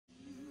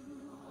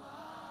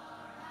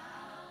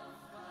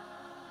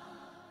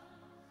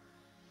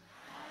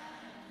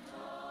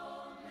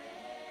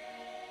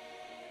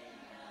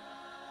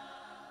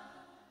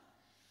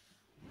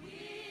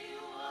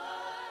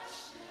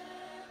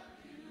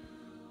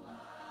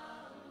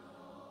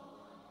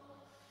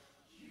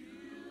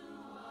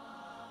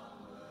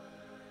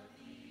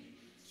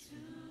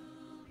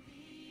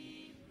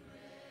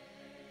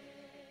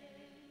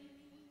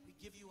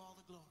give you all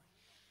the glory.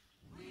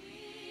 We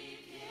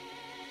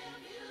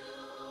give you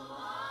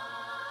all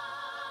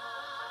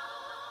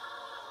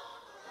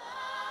the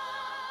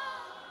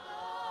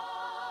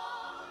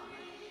glory.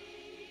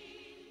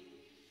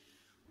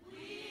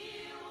 We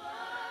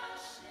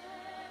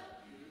worship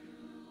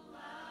you,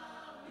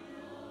 our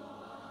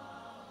Lord.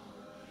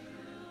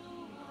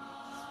 You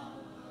are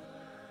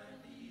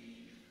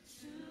worthy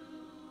to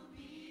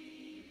be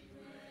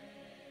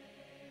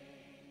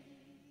praised.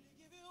 We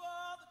give you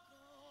all the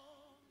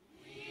glory.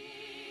 We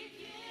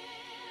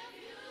give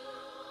you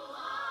all the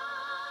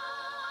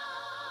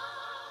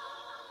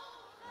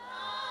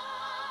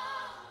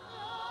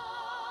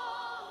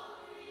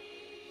glory.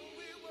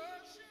 We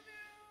worship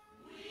you.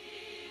 We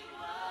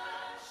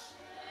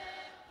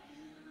worship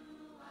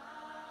you,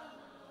 our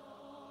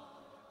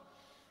Lord.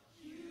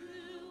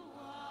 You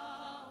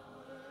are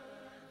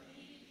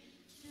worthy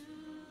to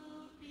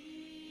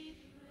be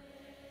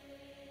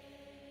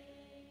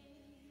praised.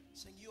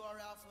 Sing, you are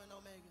Alpha and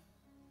Omega.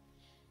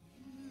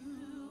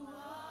 You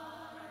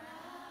are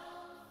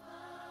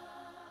Alpha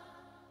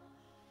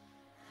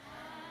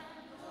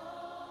and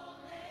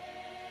Omega.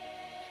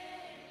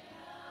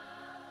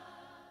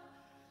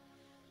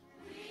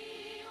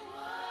 We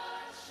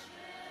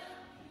worship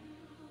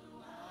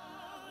you,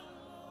 our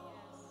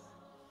Lord.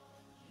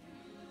 You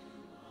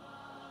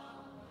are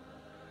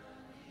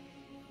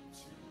worthy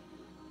to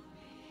be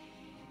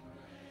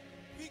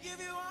praised. We give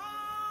you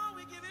all,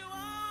 we give you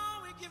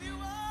all, we give you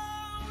all.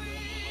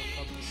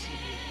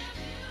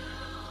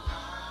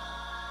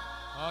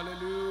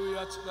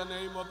 Hallelujah to the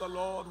name of the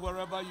Lord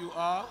wherever you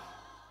are.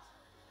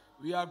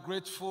 We are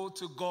grateful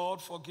to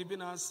God for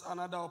giving us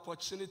another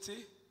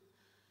opportunity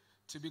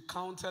to be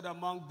counted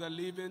among the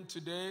living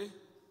today.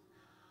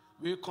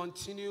 We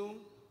continue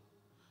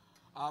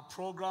our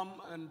program,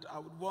 and I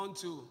would want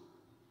to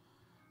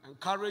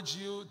encourage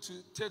you to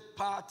take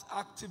part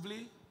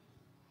actively,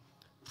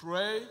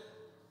 pray,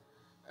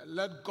 and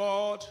let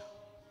God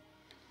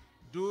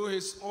do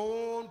his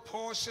own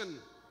portion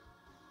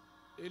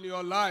in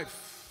your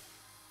life.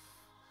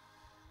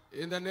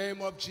 In the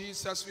name of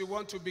Jesus, we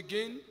want to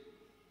begin.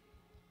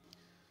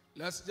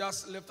 Let's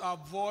just lift our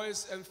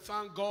voice and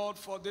thank God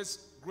for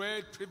this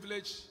great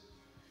privilege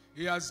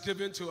he has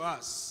given to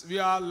us. We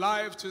are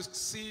alive to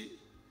see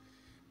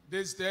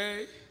this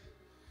day,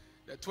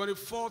 the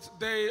 24th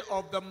day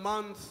of the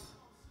month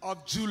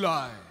of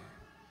July.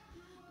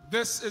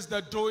 This is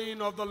the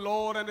doing of the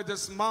Lord, and it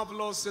is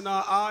marvelous in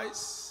our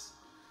eyes.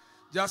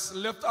 Just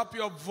lift up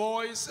your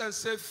voice and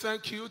say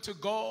thank you to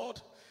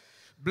God.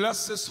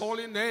 Bless his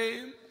holy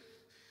name.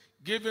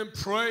 Give him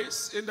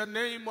praise in the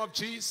name of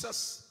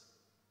Jesus.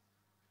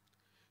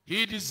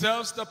 He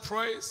deserves the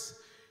praise.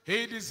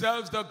 He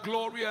deserves the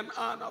glory and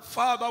honor.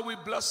 Father, we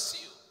bless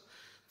you.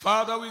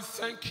 Father, we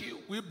thank you.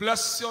 We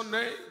bless your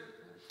name.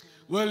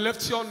 We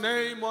lift your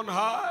name on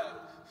high.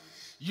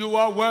 You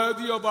are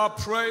worthy of our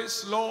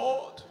praise,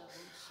 Lord.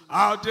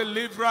 Our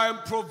deliverer and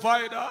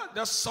provider,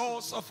 the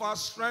source of our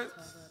strength.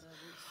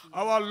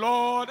 Our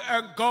Lord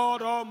and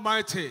God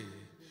Almighty.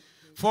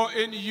 For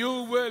in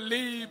you we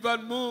live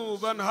and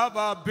move and have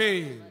our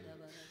being.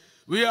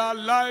 We are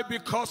alive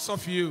because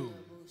of you.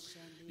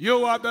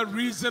 You are the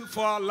reason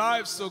for our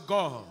lives, O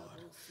God.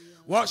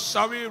 What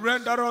shall we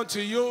render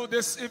unto you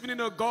this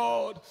evening, O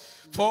God,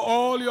 for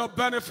all your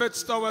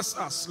benefits towards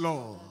us,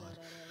 Lord?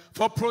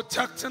 For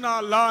protecting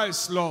our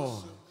lives,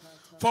 Lord.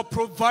 For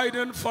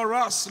providing for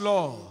us,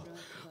 Lord.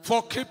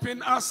 For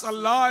keeping us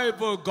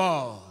alive, O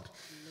God.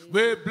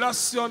 We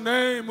bless your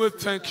name, we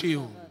thank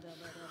you.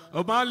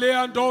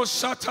 Omaleando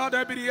shata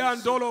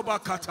debriandolo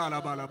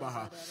bakatala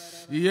balabaha.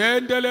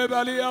 Yendele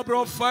balia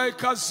brofai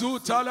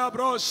kazuta la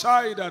bro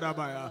shaida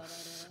dabaya.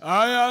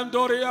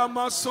 Ayandoria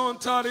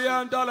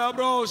masontaria la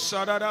bro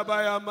shada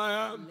dabaya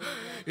maya.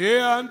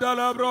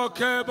 Eandala bro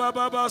ke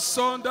baba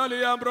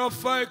sondalia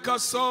brofai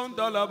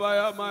kasonda la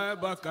baya maya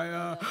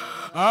bakaya.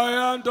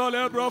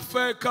 Ayandole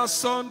brofai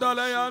kasonda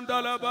la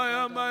yandala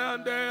baya maya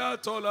ande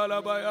atola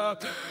la baya.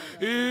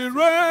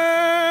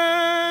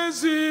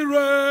 Erase,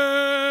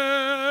 erase,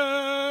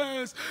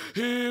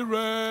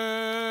 erase.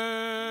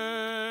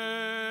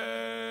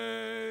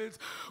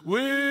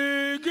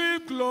 We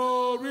give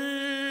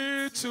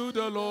glory to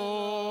the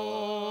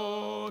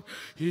Lord.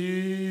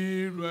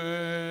 Erase,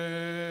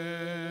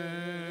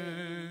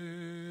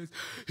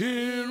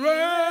 erase,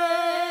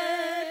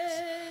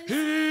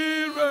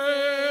 erase,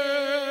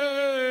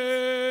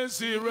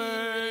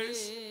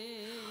 erase.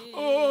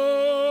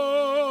 Oh,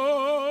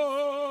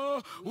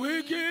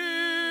 we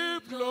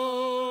give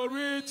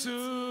glory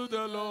to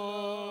the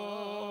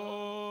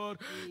Lord.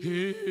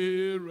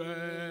 Erase.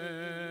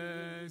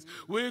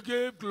 We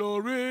give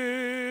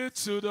glory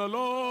to the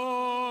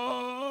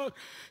Lord.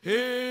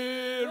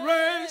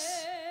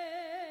 Erase.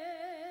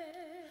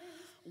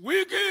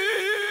 We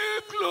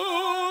give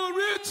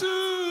glory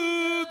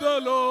to the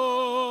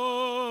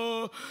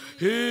Lord.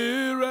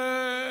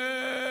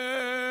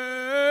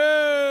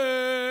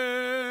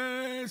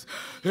 Erase.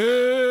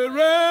 Erase.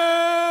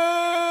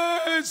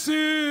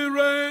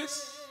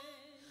 Erase.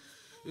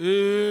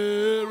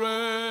 Erase.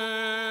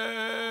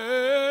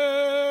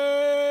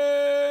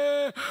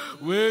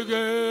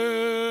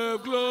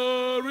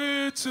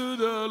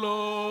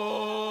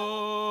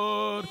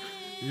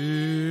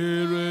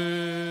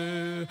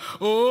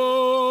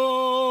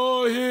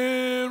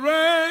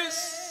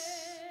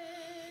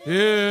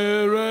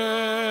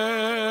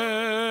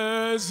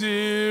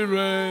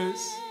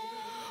 praise.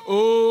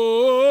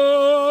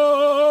 Oh,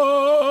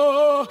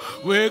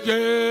 we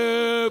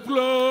give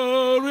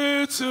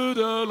glory to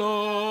the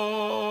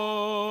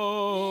Lord.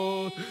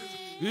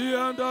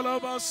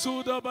 Yandalaba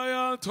suda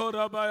bayan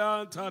tora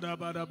bayan tada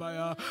bada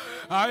baya.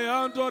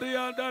 Ayandori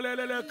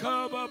andalele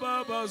kaba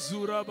baba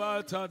zura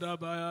bata da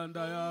bayan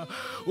daya.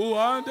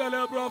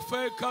 Uandele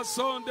brofe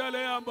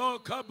kasondele ambo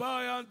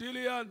kabayan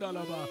dili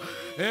andalaba.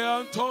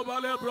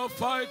 Eantobale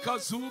brofe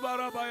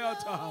kazubara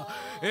bayata.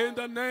 In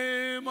the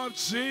name of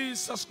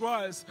Jesus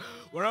Christ,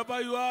 wherever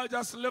you are,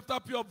 just lift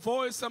up your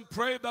voice and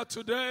pray that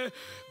today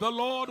the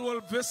Lord will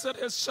visit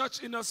His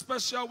church in a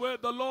special way.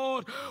 The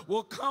Lord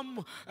will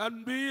come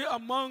and be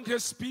among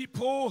His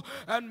people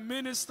and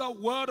minister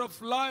word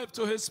of life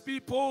to His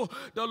people.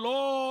 The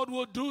Lord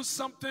will do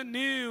something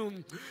new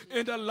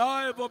in the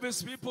life of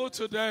His people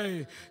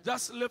today.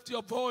 Just lift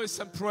your voice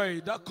and pray.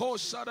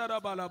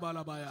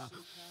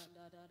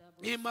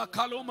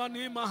 Imakaluma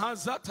ni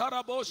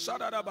mahazatarabo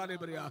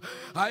shadarabanibria.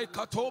 I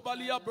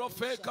katobalia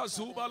brofeka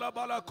zubala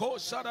balako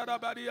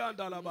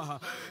shadarabandiandalabaha.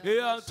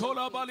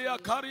 Eantola balia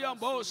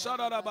kariambo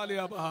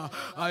shadarabalia.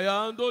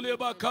 Ayandole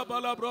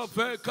bakabala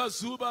brofeka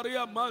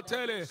zubaria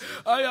mantele.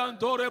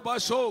 Ayandore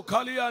basho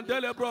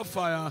kaliandele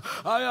brofaya.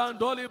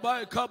 Ayandoli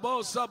by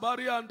kabo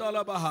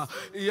sabariandalabaha.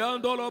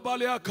 Yandolo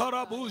balia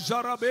karabu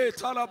jarabe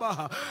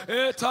talabaha.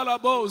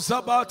 Etalabo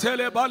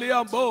zabatele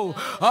baliambo.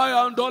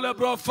 Ayandole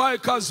brofai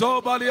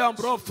kazobalia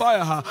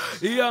fire.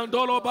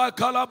 Iandolo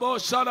bakalabo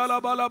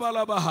shalala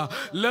balabalabaha.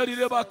 Lady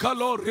de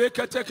bakalo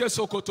reketeke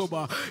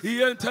sokotoba.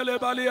 Ientele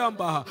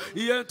baliamba.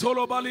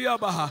 Ientolo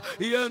baliabaha.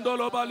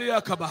 Iendolo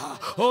baliakabaha.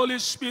 Holy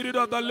Spirit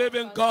of the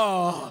living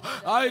God,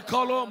 I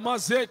call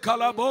maze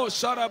kalabo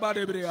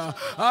sharabadebria.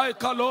 I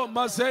call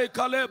maze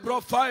kale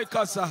brofai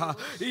kasaha.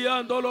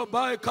 Iandolo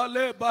bai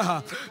kale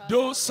baha.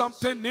 Do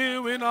something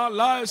new in our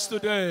lives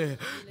today.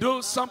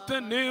 Do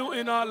something new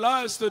in our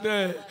lives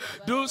today.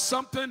 Do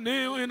something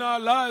new in our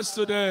lives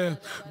today.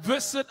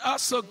 Visit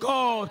us, O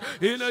God,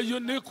 in a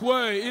unique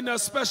way, in a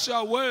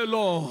special way,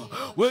 Lord.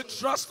 We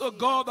trust, O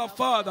God the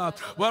Father,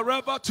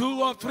 wherever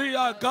 2 or 3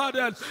 are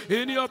gathered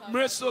in your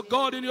midst, O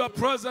God, in your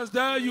presence,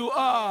 there you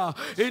are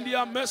in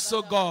their midst,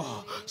 O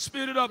God.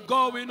 Spirit of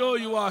God, we know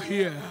you are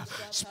here.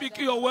 Speak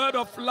your word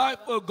of life,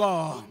 O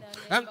God.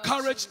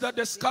 Encourage the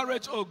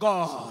discouraged, O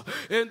God,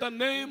 in the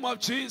name of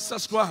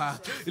Jesus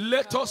Christ.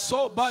 Let us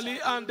so bali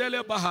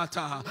andele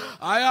bahata.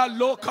 Aya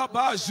loka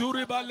ba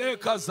juri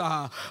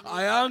balekaza.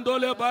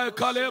 Ayandole by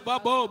kale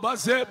babo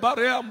baze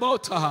barea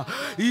mota.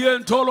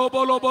 Yentolo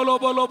bolo bolo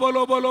bolo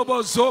bolo bolo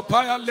bolo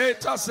zopaya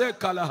leta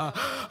sekala.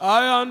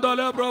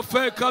 Ayandole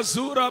brofeka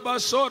zura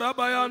bashora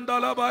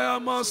bayandala baya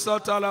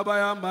masatala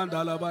baya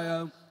mandala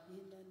baya.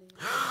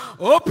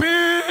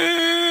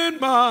 Open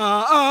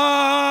my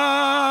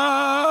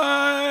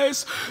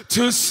eyes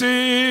to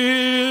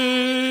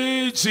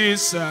see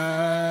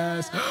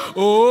Jesus.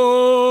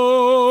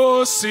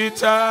 Oh,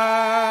 seated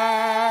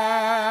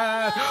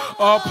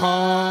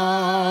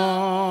upon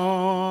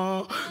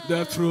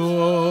the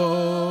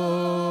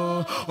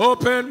throne.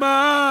 Open my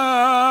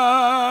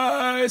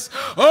eyes.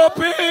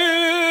 Open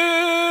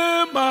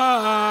my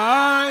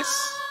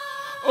eyes.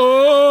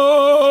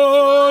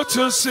 Oh,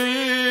 to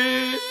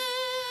see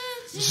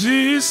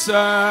Jesus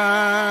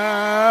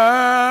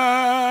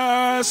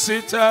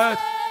seated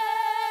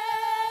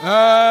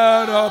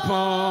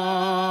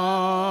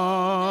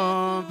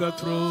upon the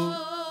throne.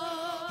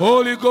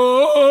 Holy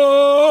Ghost,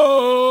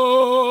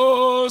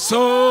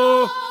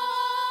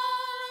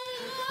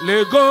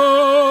 Holy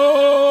Ghost,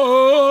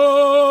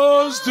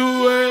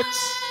 do it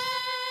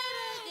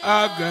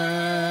again,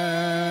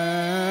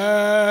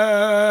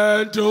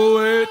 do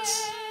it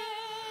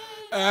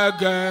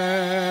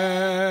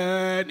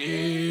again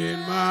in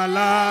my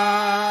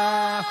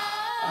life.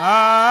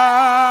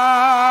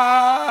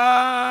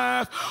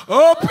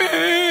 Open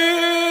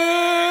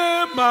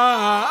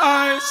my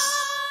eyes,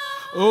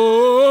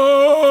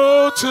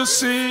 oh, to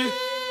see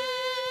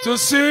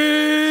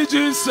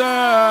Jesus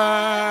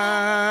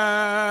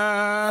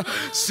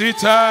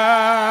seated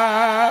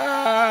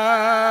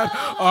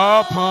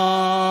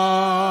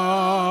upon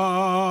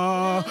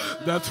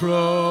the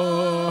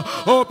throne.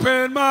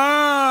 Open my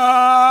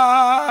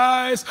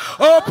eyes,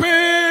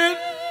 open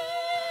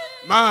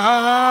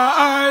my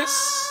eyes,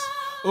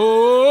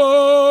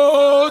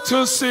 oh,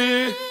 to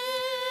see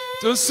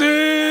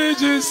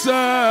Jesus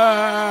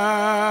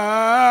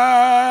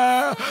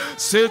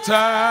seated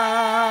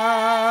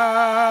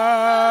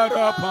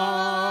upon.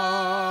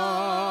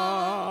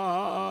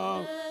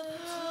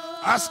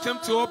 Ask him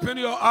to open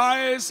your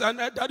eyes and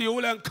that you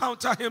will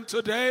encounter him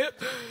today,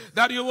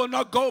 that you will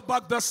not go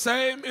back the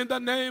same in the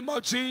name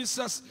of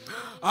Jesus.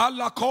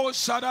 Allah ko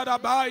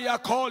shadadabaya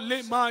ko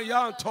lima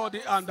yanto di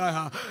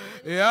andaya.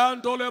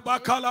 Yandole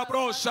bakala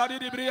bro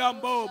shadidi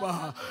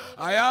briamboba.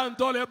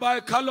 Ayandole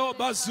bakalo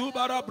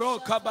bazubara bro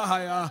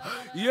kabahaya.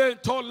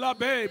 Yento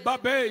labe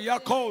babe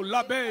yako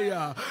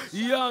labeya.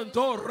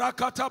 Yando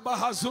rakata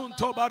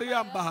bahazunto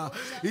bariamba.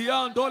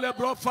 Yandole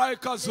bro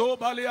faika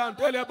zobali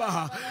andele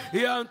baha.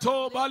 Yanto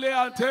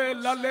baleante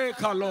la le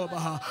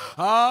kaloba.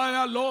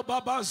 Aya lo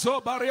baba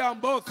zo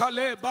bariambo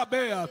kale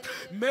babea.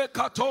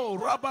 Mekato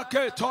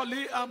rabake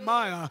toli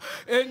amaya.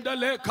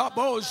 Endele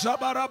kabo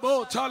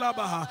jabarabo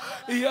talaba.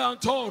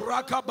 Ianto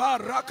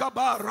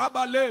rakaba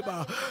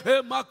rabaleba.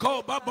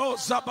 Emako babo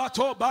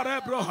zabato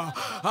barebroha.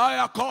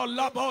 Aya call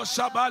labo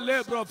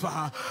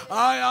shabalebrofa.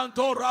 Aya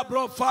anto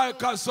rabro fai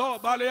kazo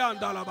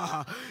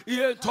baleandalaba.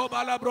 Iento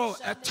balabro.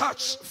 A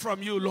touch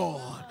from you,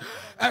 Lord.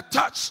 A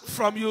touch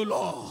from you,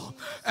 Lord.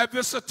 A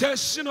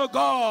visitation of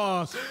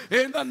God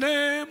in the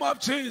name of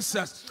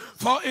Jesus.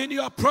 For in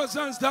your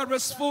presence there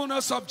is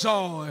fullness of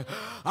joy.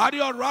 At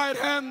your right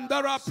hand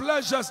there are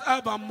pleasures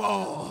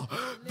evermore.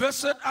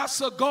 Visit us,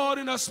 O God,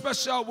 in a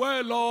special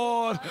way,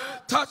 Lord.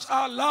 Touch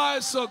our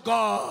lives, O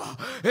God,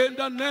 in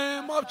the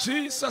name of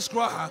Jesus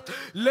Christ.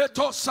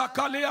 Leto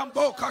sakali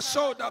amboka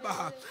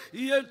shodabaha.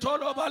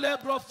 Ientolo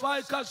balebro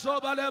fai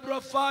kazoba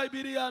lebro fai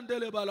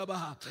biriandele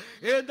balabaha.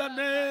 In the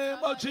name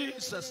of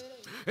Jesus.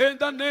 In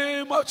the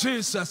name of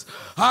Jesus,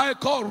 I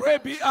call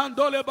Rebi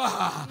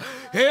Andolebaha.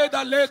 He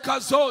that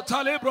lekazo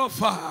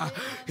talebrofa.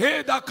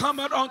 He that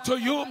cometh unto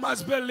you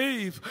must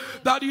believe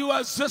that you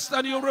exist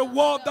and you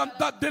reward them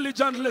that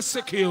diligently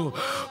seek you.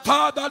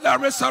 Father,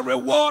 there is a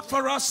reward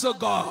for us, O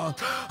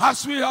God,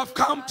 as we have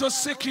come to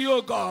seek you,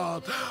 O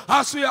God,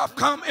 as we have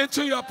come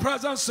into your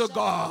presence, O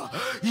God.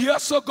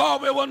 Yes, O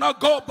God, we will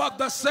not go back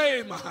the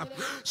same.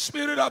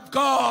 Spirit of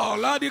God,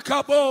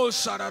 Ladikabo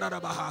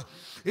Shadadabaha.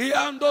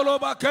 Iandolo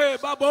bake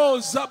babo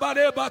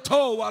zabare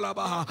bato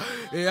walabaha.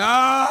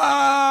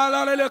 Ya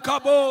la le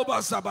kabo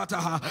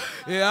bazabataha.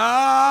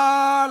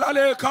 Ya la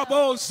le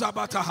kabo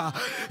zabataha.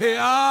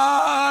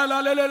 Ya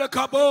la le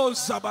kabo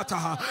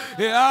zabataha.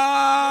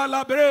 Ya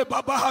la bre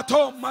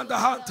babahato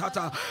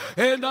mandahantata.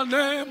 In the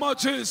name of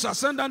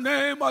Jesus, in the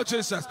name of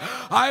Jesus,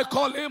 I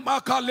call him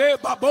Makale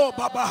babo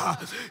babaha.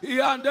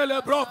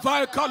 Iandele bro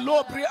vai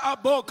kalobri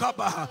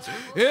abokabaha.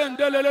 In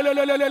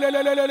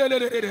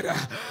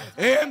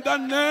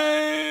the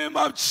name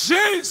of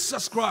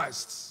Jesus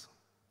Christ.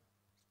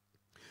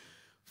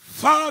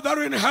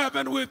 Father in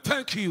heaven, we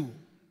thank you.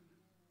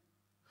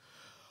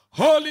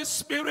 Holy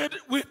Spirit,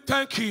 we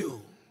thank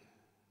you.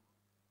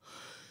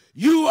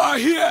 You are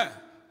here.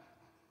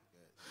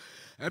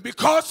 And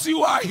because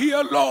you are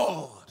here,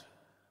 Lord,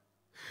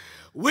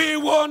 we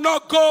will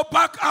not go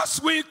back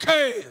as we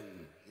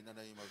came.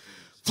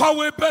 For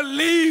we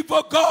believe,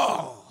 oh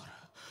God,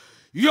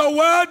 your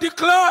word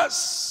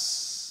declares,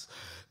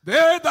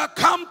 they that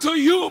come to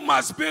you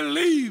must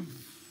believe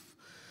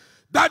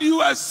that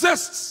you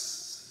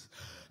exist,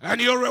 and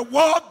you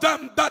reward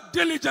them that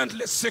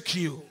diligently seek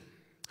you.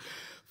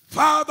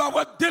 Father,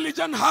 with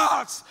diligent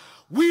hearts,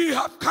 we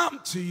have come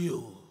to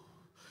you.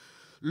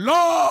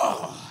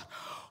 Lord,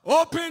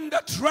 open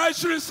the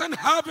treasuries in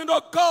heaven,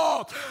 O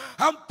God,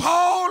 and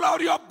pour out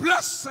your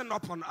blessing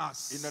upon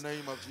us. In the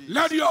name of Jesus.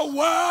 Let your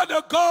word,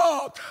 O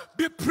God,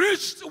 be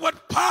preached with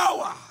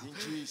power.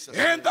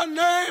 In the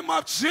name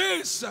of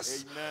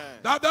Jesus. Amen.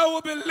 That there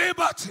will be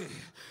liberty.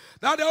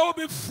 That there will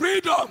be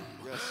freedom.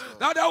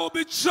 That there will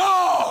be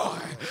joy.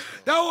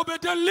 There will be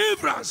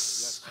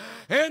deliverance.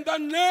 In the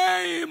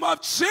name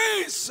of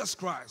Jesus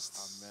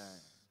Christ. Amen.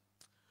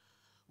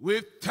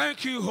 We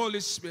thank you, Holy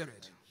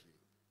Spirit.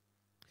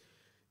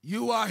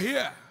 You are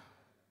here.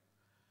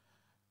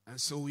 And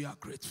so we are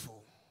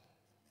grateful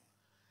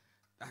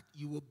that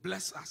you will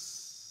bless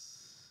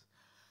us.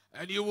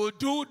 And you will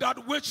do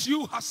that which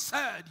you have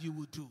said you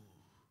will do,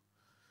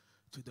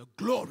 to the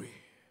glory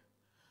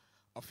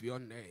of your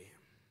name.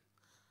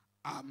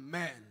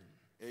 Amen.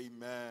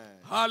 Amen.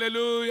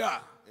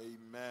 Hallelujah.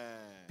 Amen.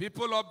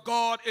 People of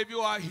God, if you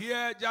are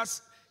here,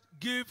 just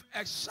give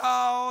a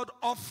shout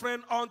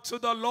offering unto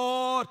the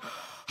Lord.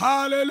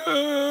 Hallelujah.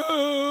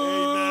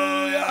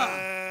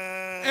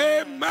 Amen.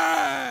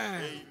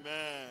 Amen.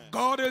 Amen.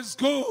 God is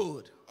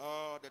good.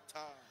 All the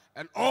time.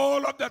 And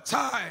all of the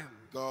time.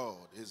 God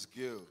is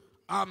good.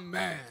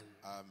 Amen.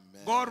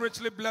 Amen. God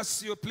richly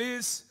bless you.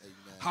 Please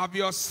Amen. have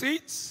your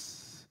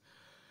seats.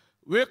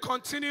 We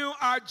continue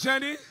our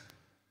journey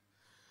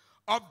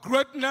of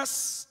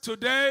greatness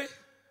today,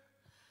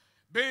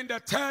 being the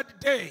third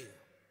day.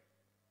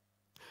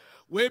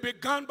 We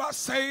began by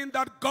saying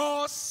that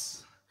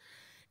God's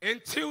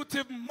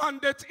intuitive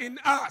mandate in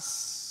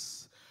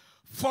us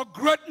for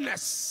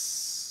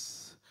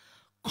greatness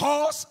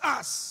calls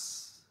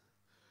us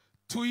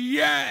to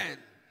yearn,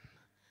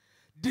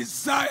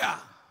 desire,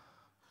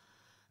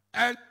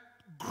 and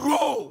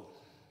grow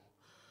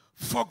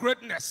for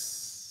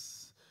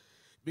greatness.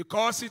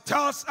 Because he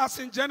tells us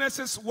in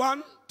Genesis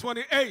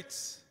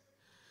 1:28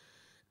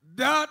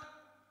 that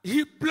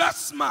he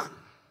blessed man,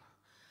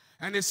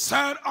 and he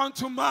said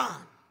unto man,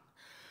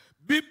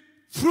 be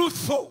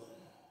fruitful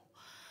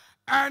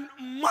and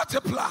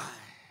multiply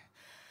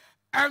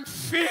and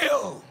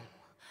fill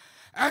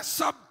and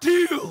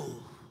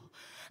subdue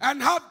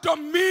and have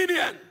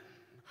dominion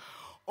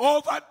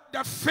over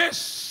the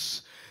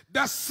fish,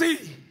 the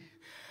sea,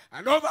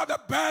 and over the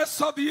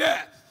birds of the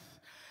earth,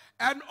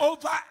 and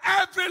over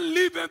every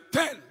living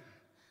thing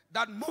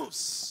that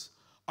moves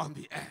on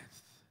the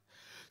earth.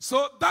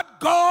 So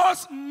that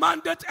God's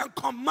mandate and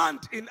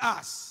command in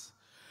us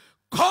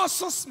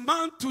causes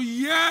man to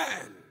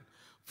yearn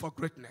for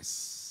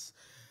greatness.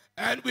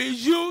 And we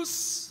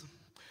use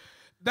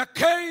the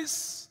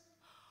case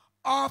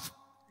of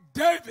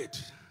David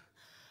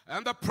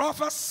and the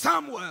prophet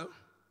Samuel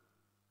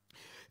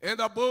in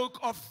the book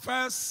of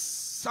 1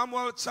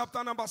 Samuel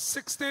chapter number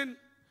 16,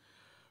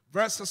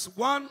 verses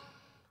 1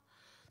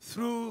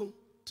 through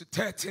to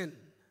 13.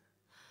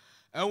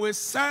 And we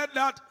said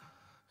that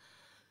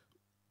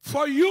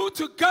for you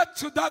to get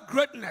to that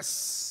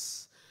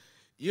greatness,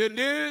 you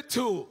need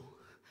to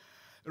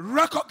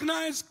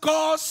recognize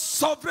God's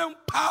sovereign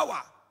power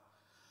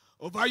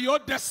over your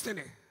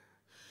destiny.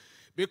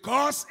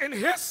 Because in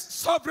his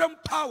sovereign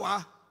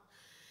power,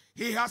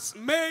 he has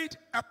made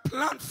a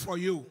plan for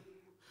you.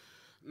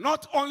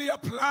 Not only a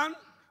plan,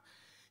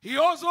 he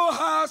also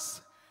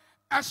has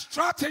a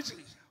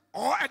strategy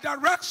or a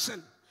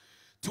direction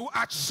to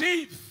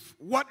achieve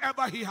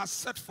whatever he has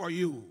set for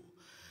you.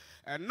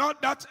 And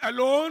not that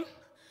alone,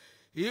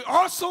 he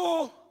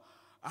also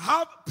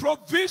have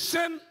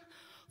provision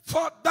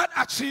for that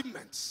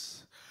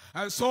achievement.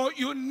 And so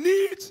you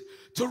need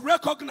to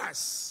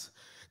recognize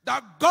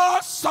that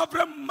God's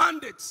sovereign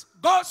mandate,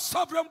 God's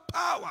sovereign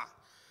power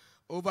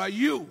over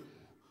you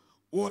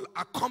will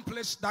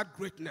accomplish that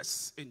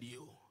greatness in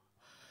you.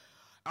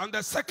 On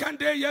the second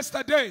day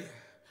yesterday,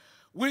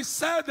 we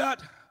said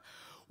that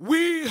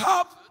we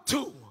have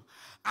to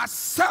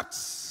accept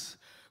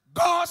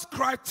God's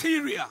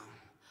criteria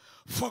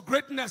for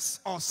greatness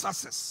or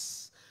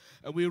success.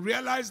 And we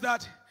realized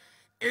that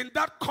in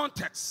that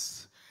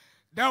context,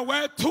 there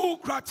were two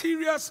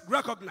criteria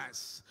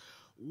recognized.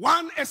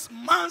 One is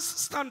man's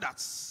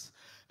standards,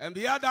 and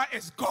the other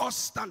is God's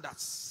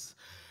standards.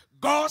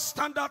 God's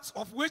standards,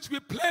 of which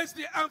we place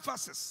the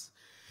emphasis,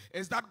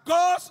 is that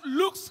God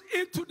looks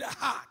into the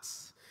heart,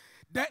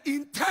 the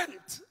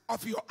intent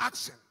of your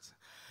actions.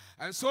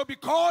 And so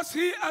because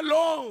he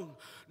alone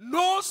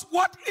knows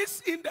what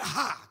is in the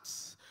heart,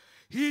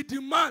 he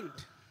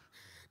demands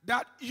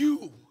that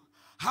you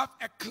have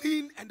a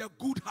clean and a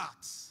good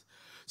heart,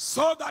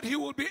 so that he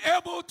will be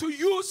able to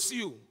use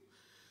you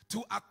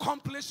to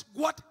accomplish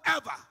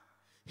whatever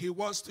he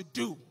wants to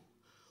do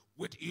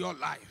with your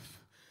life.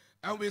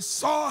 And we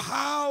saw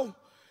how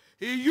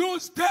he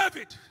used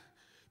David,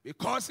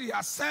 because he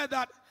has said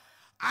that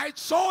I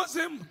chose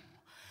him,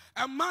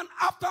 a man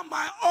after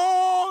my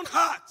own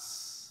heart,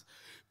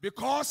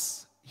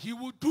 because he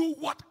will do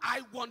what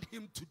I want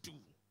him to do.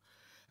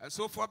 And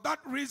so for that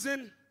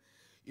reason,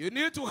 you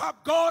need to have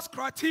God's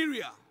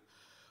criteria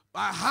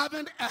by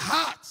having a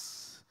heart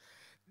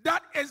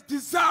that is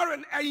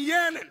desiring and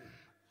yearning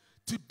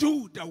to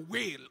do the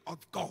will of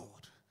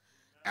God.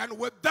 And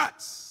with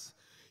that,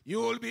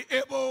 you will be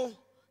able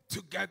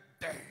to get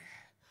there.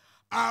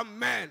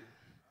 Amen.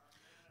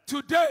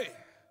 Today,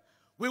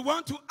 we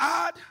want to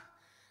add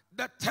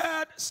the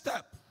third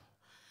step.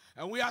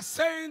 And we are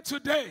saying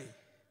today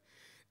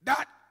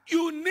that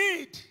you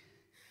need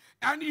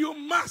and you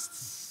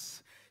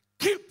must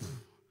keep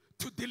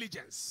to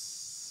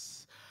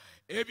diligence.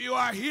 If you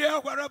are here,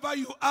 wherever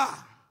you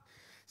are,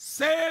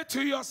 say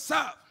to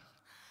yourself,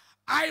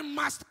 I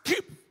must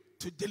keep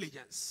to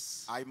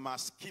diligence. I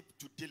must keep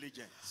to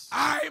diligence.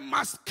 I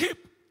must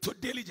keep to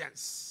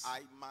diligence.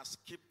 I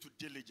must keep to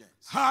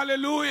diligence.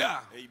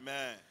 Hallelujah.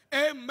 Amen.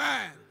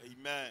 Amen.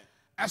 Amen.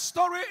 A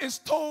story is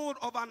told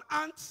of an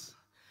ant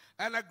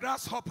and a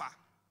grasshopper.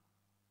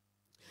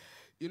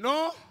 You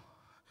know,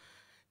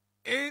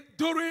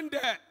 during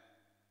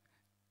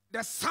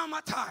the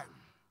summertime,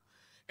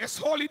 it's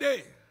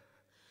holiday.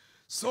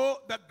 So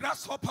the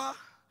grasshopper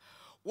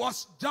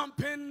was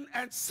jumping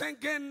and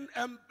singing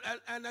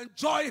and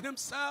enjoying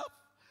himself.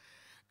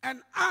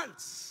 And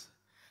ants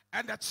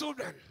and the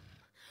children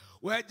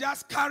were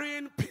just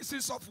carrying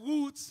pieces of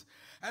wood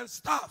and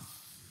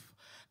stuff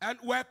and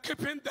were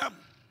keeping them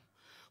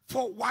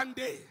for one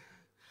day.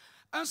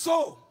 And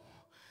so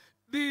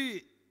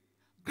the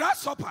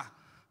grasshopper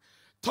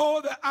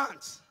told the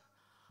ants,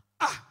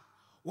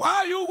 why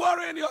are you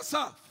worrying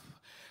yourself?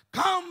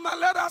 Come and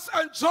let us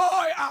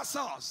enjoy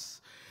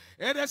ourselves.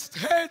 It is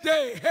hay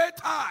day, hay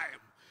time.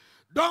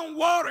 Don't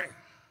worry.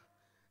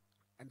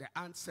 And the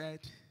ant said,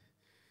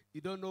 you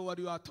don't know what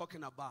you are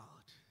talking about.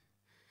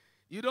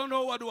 You don't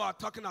know what you are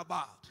talking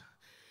about.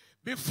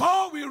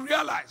 Before we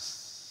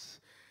realize,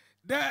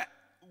 the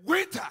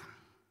winter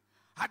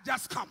had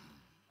just come.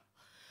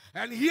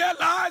 And here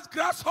lies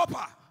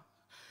grasshopper,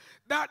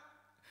 that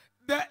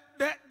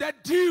the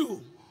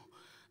dew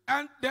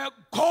and the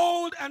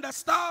cold and the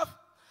stuff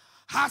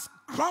has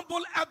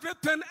crumbled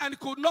everything and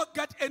could not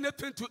get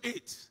anything to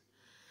eat.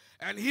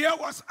 And here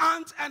was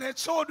ant and her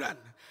children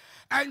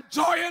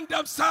enjoying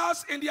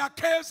themselves in their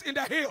caves in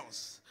the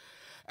hills.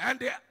 And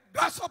the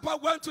grasshopper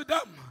went to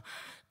them,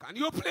 can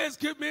you please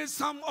give me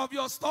some of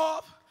your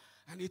stuff?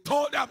 And he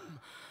told them,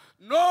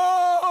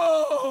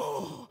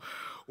 no,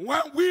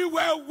 when we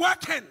were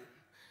working,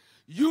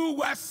 you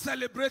were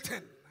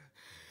celebrating.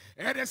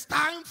 It is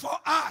time for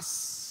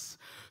us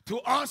to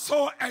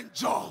also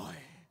enjoy.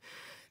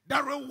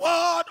 The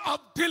reward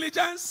of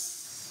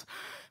diligence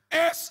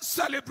is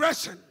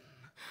celebration.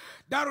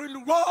 The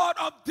reward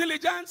of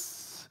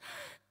diligence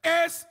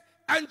is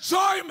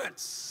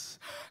enjoyment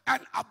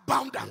and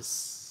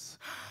abundance.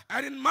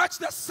 And in much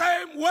the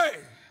same way,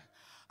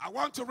 I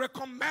want to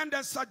recommend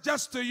and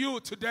suggest to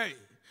you today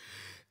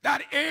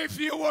that if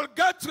you will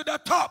get to the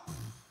top,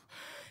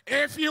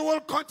 if you will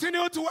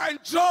continue to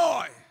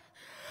enjoy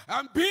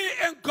and be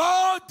in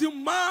God's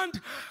demand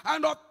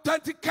and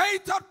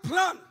authenticated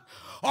plan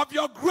of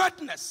your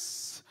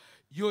greatness,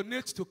 you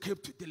need to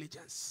keep to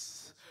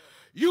diligence.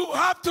 You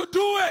have to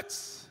do it.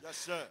 Yes,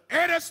 sir.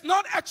 It is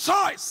not a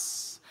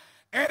choice.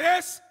 It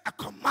is a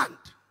command.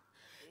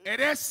 It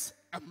is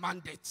a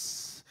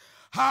mandate.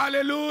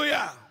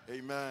 Hallelujah.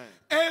 Amen.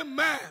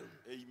 Amen.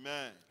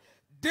 Amen.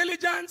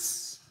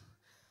 Diligence,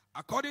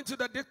 according to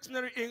the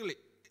dictionary,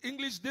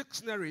 English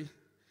dictionary,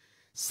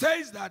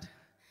 says that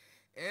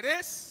it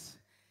is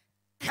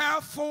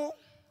careful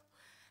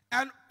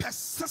and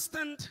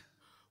persistent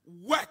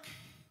work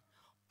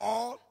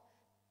or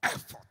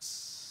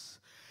efforts.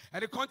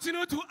 And it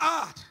continues to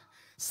add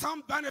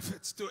some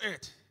benefits to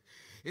it.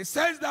 It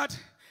says that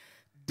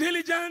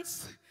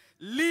diligence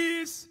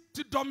leads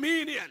to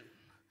dominion,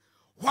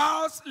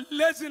 whilst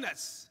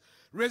laziness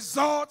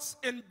results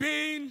in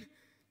being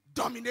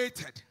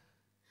dominated.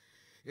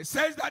 It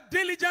says that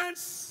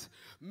diligence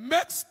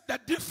makes the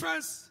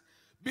difference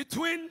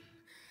between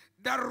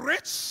the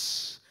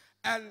rich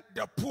and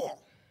the poor.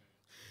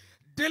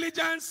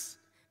 Diligence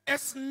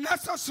is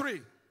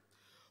necessary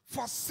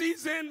for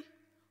seizing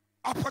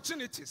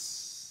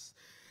opportunities.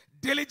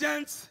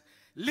 Diligence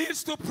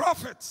leads to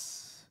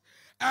profits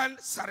and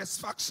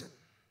satisfaction.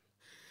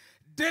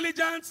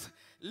 Diligence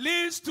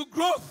leads to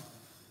growth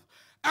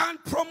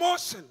and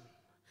promotion.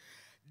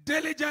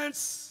 Diligent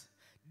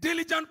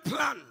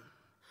plan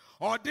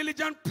or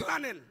diligent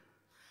planning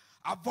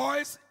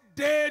avoids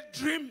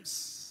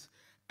daydreams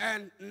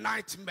and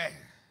nightmare.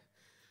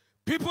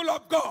 People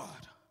of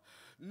God,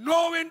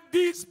 knowing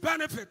these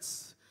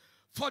benefits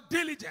for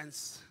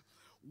diligence,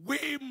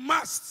 we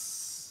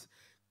must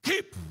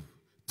keep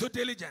to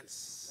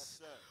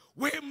diligence. Yes,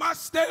 we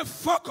must stay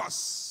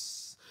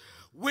focused.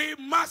 We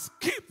must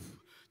keep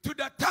to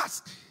the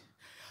task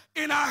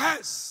in our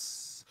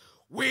hands.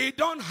 We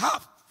don't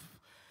have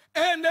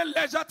any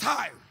leisure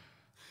time.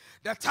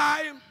 The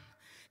time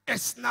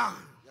is now.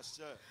 Yes,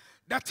 sir.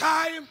 The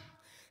time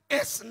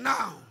is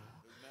now.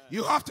 Amen.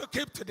 You have to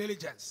keep to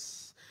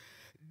diligence.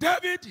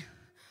 David,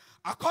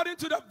 according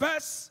to the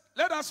verse,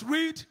 let us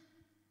read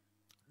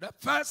the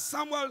 1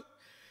 Samuel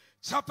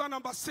chapter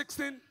number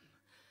 16,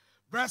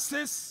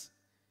 verses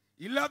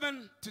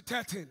 11 to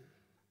 13.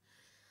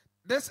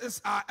 This is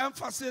our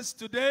emphasis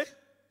today.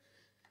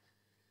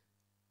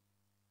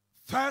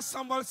 1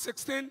 Samuel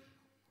 16,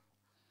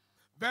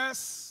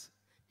 verse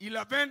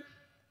 11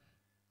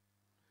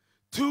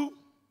 to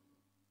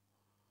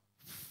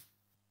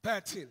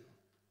 13.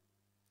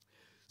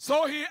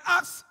 So he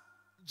asked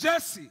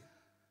Jesse,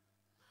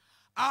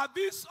 "Are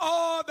these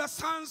all the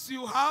sons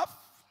you have?"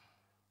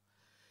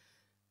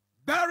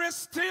 "There is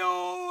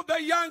still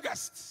the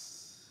youngest,"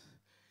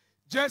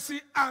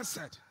 Jesse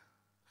answered,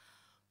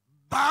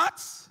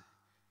 "but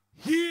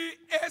he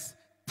is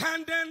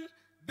tending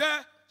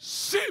the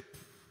sheep."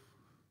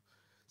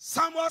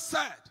 Samuel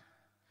said,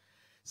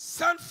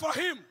 "Send for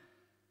him.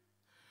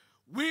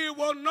 We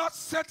will not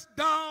sit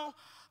down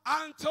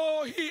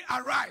until he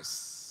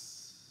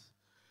arrives."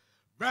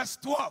 Verse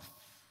 12.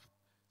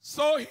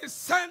 So he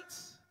sent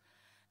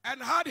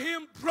and had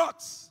him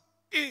brought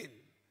in.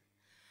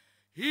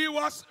 He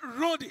was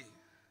ruddy,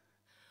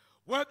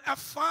 with a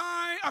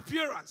fine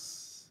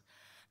appearance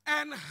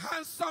and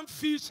handsome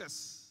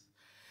features.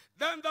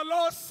 Then the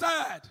Lord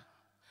said,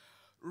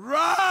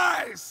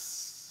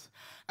 "Rise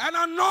and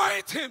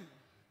anoint him.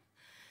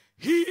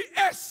 He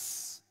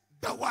is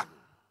the one."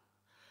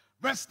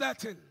 Verse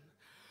 13.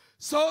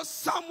 So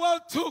Samuel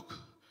took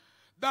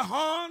the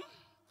horn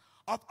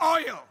of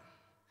oil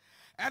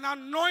and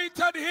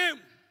anointed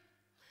him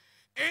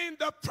in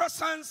the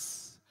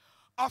presence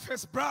of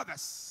his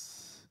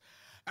brothers.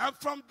 And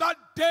from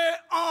that day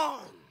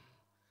on,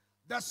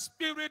 the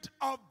Spirit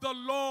of the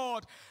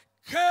Lord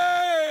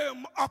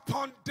came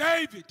upon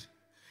David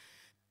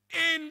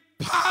in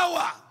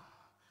power.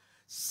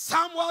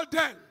 Samuel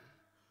then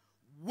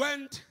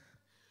went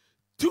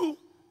to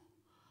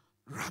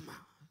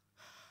Ramah.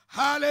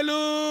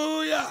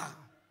 Hallelujah.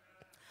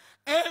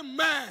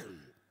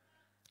 Amen.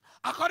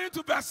 According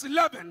to verse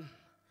 11,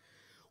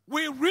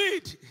 we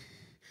read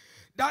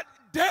that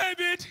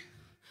David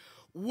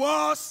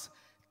was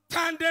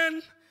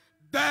tending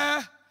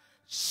the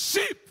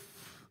sheep.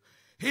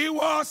 He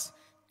was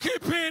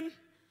keeping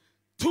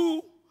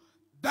to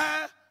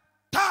the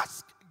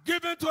task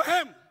given to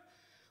him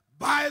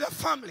by the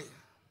family.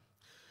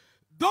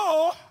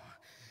 Though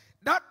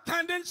that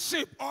tending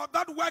sheep or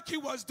that work he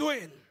was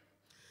doing,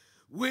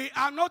 we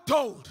are not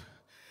told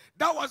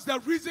that was the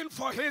reason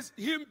for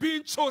him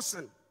being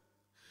chosen.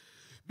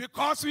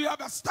 Because we have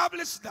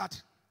established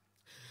that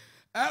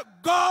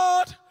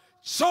God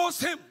chose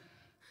him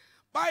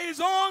by his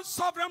own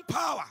sovereign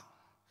power,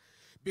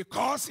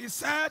 because he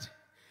said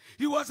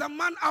he was a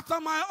man after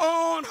my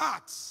own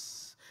heart,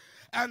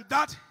 and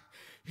that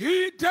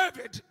he,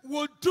 David,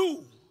 will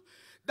do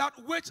that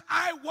which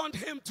I want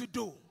him to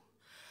do.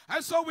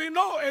 And so we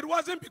know it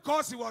wasn't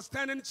because he was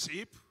tending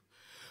sheep,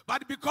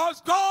 but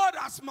because God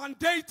has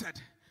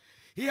mandated,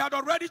 he had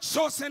already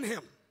chosen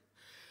him.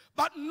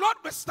 But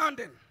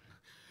notwithstanding,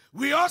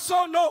 we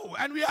also know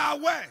and we are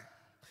aware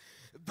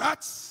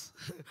that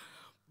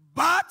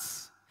but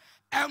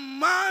a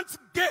man's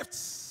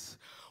gifts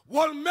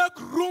will make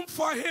room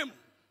for him.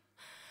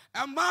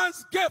 A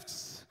man's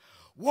gifts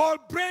will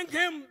bring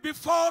him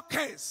before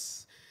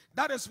kings.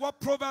 That is what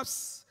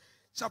Proverbs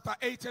chapter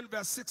 18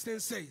 verse 16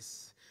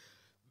 says.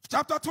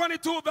 Chapter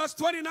 22 verse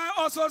 29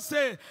 also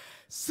says,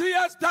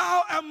 seest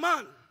thou a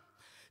man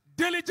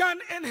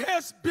diligent in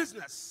his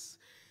business,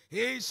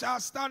 he shall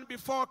stand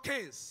before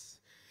kings.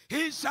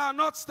 He shall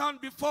not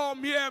stand before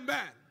mere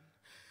men.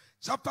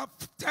 Chapter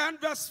 10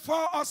 verse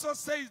 4 also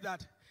says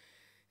that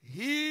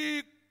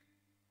he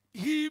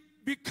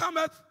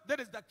becometh, that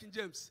is the King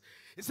James.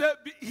 He said,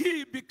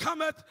 he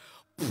becometh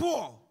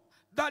poor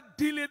that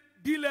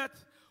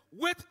dealeth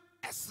with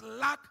a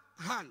slack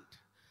hand,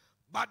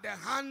 but the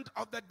hand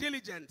of the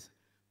diligent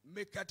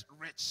maketh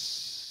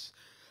rich.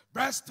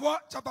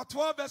 Chapter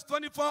 12 verse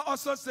 24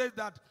 also says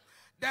that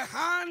the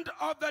hand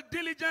of the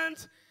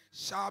diligent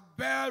shall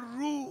bear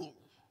rule,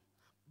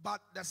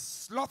 but the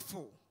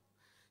slothful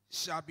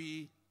shall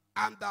be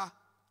under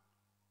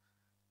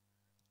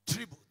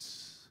tribute.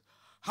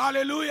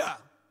 Hallelujah.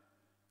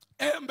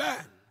 Amen.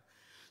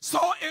 So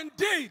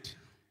indeed,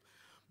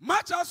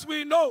 much as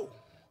we know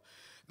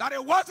that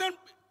it wasn't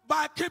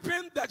by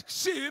keeping the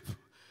sheep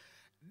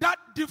that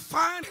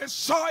defined his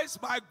choice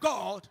by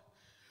God,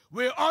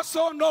 we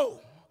also know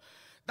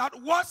that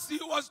what he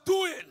was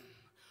doing,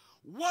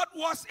 what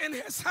was in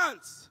his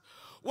hands,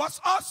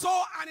 was also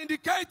an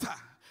indicator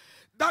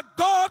that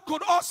God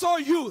could also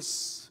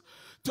use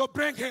to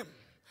bring him.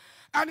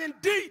 And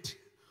indeed,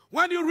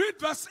 when you read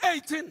verse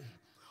 18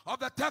 of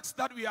the text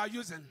that we are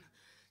using,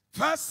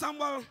 1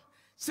 Samuel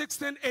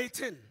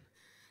 16:18,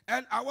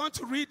 and I want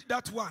to read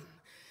that one.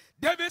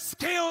 David's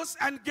skills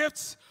and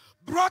gifts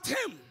brought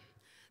him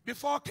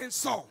before King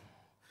Saul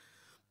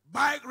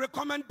by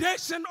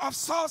recommendation of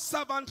Saul's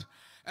servant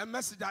and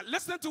messenger.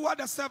 Listen to what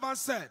the servant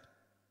said.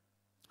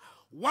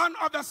 One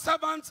of the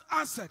servants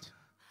answered,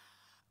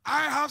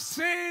 I have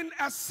seen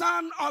a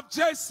son of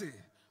Jesse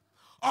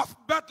of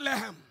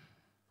Bethlehem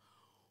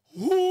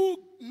who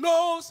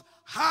knows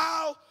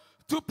how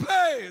to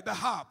play the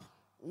harp.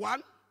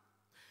 1,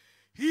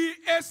 he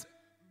is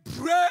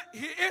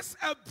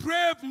a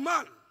brave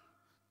man.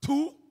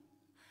 2,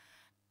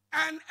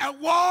 and a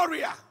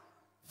warrior.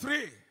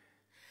 3,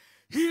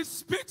 he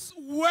speaks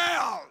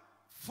well.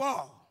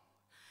 4,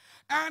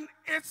 and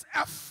it's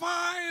a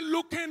fine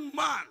looking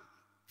man.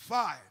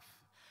 5,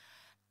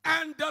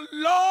 and the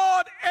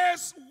Lord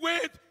is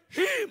with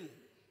him.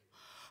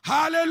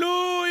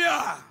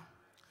 Hallelujah.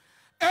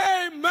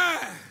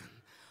 Amen.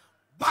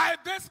 By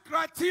this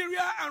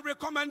criteria and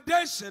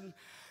recommendation,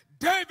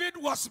 David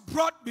was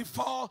brought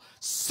before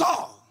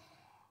Saul.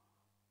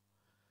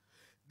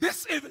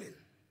 This evening,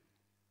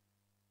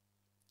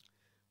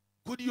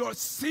 could your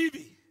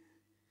CV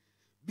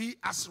be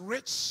as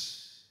rich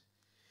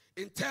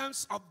in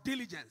terms of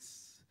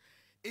diligence,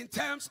 in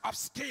terms of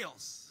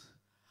skills,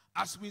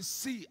 as we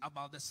see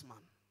about this man?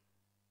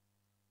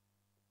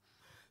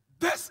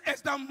 This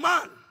is the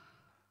man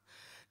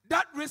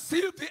that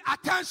received the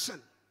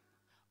attention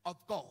of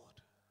God.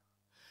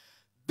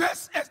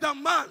 This is the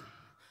man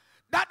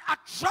that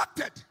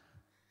attracted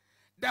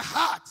the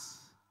heart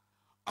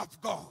of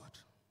God.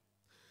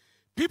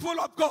 People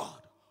of God,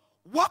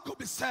 what could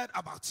be said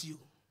about you?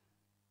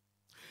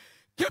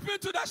 Keeping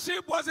to the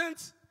sheep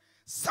wasn't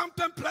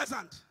something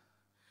pleasant.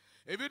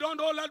 If you don't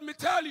know, let me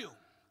tell you,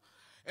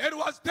 it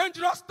was a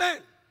dangerous thing.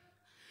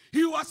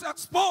 He was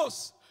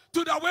exposed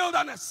to the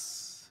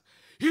wilderness.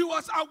 He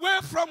was away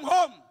from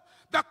home,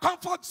 the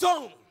comfort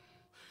zone.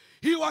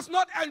 He was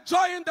not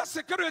enjoying the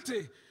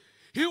security.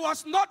 He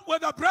was not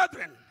with the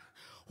brethren.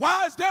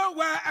 Whilst they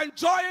were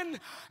enjoying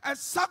and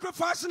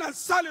sacrificing and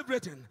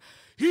celebrating,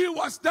 he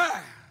was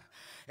there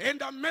in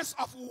the midst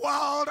of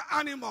wild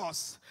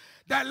animals,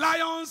 the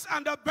lions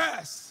and the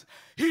bears.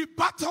 He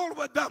battled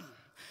with them.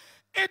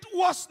 It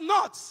was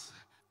not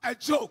a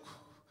joke.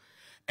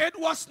 It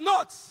was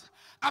not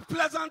a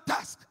pleasant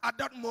task at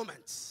that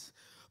moment.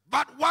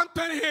 But one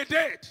thing he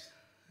did,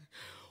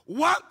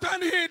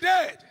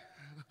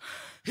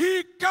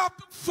 he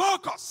kept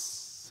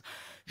focus.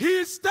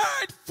 He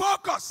stayed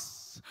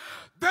focused.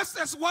 This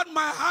is what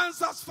my hands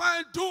have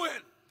found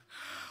doing.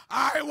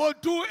 I will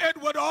do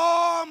it with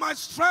all my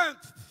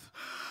strength.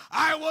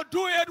 I will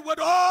do it with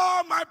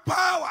all my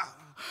power.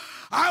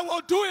 I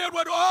will do it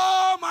with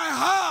all my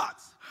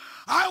heart.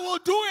 I will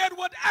do it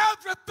with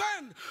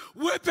everything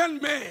within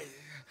me.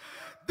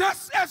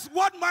 This is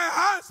what my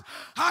hands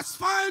has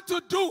found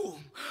to do.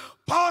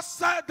 Paul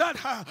said that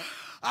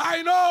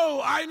I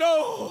know, I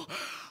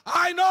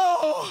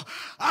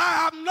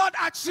have not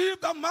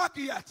achieved the mark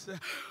yet.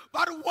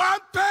 But one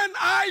thing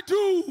I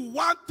do,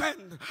 one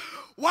thing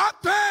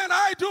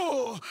I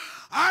do,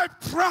 I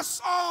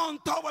press on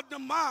toward the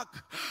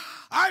mark.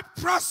 I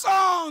press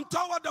on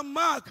toward the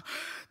mark.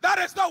 That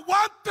is the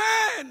one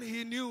thing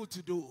he knew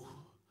to do.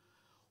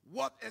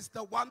 What is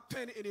the one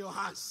thing in your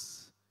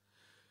hands?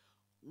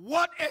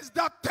 What is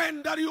that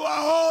thing that you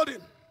are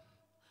holding?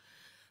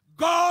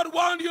 God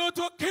wants you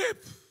to keep.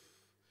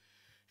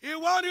 He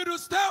wants you to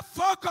stay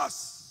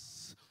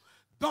focused.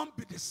 Don't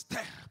be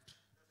disturbed.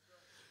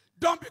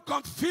 Don't be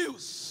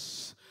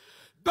confused.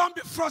 Don't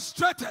be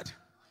frustrated.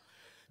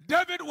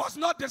 David was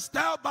not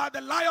disturbed by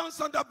the lions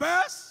and the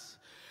bears.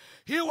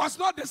 He was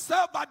not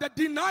disturbed by the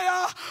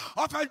denial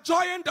of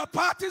enjoying the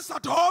parties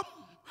at home.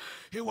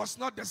 He was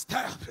not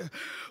disturbed.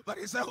 But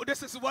he said, oh,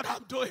 this is what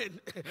I'm doing.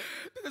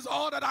 This is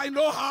all that I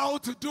know how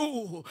to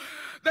do.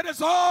 That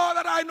is all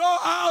that I know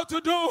how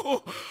to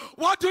do.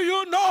 What do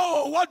you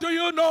know? What do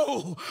you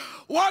know?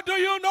 What do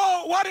you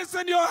know? What is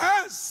in your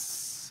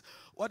hands?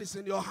 What is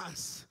in your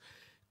hands?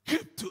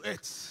 Keep to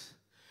it.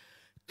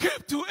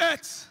 Keep to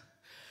it.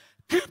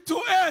 Keep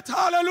to it.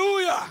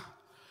 Hallelujah.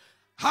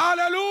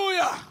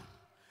 Hallelujah.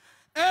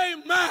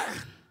 Amen.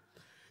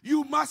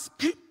 You must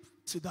keep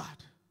to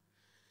that.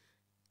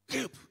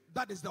 Keep.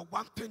 That is the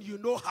one thing you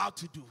know how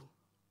to do.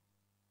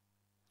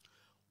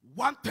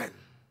 One thing.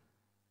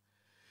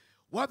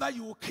 Whether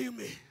you will kill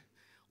me,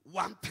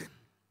 one thing.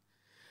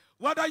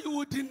 Whether you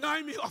will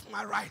deny me of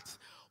my right,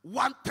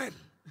 one thing.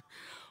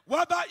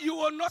 Whether you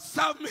will not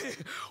serve me,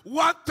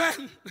 one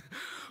thing.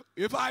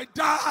 If I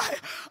die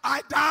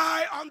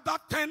on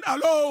that thing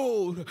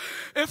alone.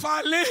 If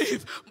I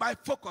live, my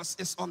focus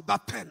is on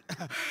that thing.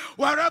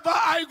 Wherever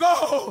I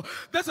go,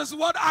 this is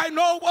what I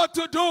know what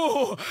to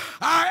do.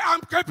 I am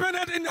keeping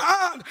it in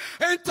hand,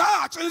 in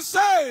touch, and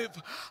safe.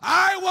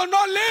 I will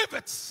not leave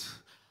it.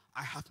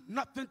 I have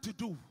nothing to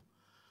do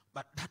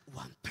but that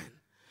one thing.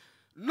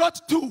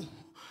 Not two,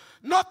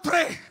 not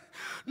three,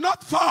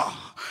 not four.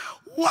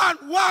 One.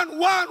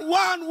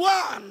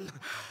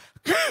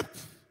 Keep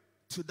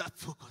to that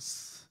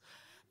focus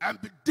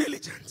and be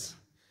diligent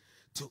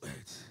to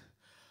it.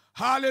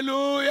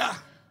 Hallelujah.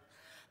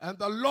 And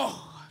the Lord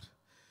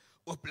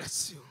will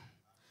bless you.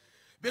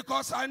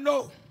 Because I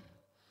know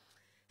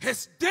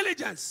his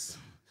diligence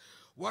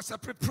was a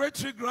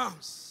preparatory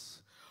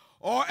grounds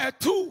or a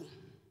tool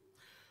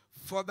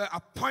for the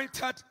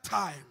appointed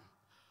time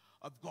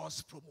of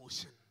God's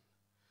promotion.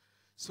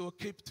 So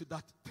keep to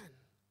that thing.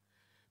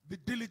 Be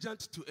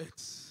diligent to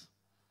it.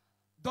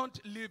 Don't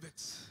leave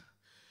it.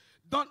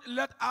 Don't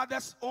let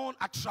others' own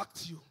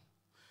attract you.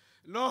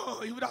 No,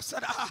 he would have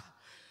said,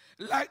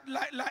 like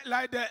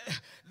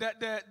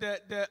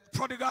the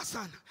prodigal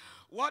son.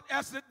 What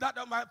is it that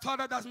my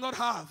father does not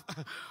have?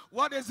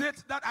 What is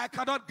it that I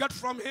cannot get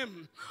from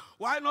him?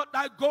 Why not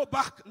I go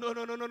back? No.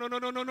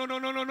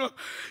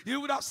 He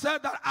would have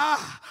said that,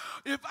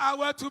 if I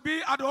were to be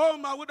at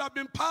home, I would have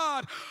been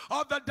part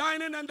of the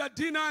dining and the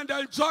dinner and the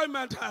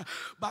enjoyment.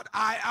 But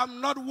I am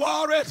not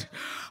worried.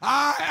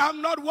 I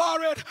am not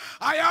worried.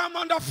 I am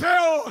on the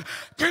field,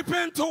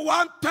 keeping to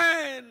one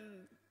thing,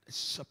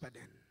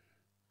 shepherding.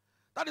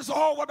 That is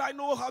all what I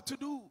know how to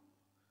do.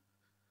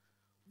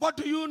 What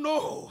do you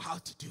know how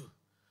to do?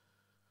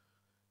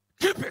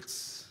 Keep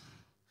it.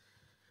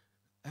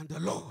 And the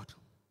Lord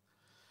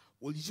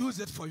will use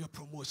it for your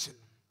promotion.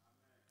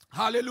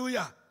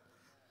 Hallelujah.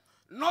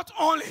 Not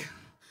only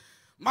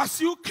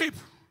must you keep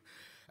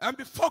and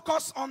be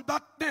focused on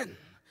that thing,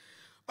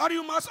 but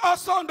you must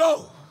also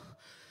know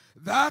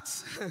that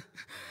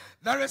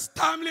there is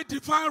timely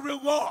divine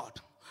reward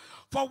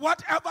for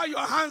whatever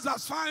your hands are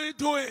finally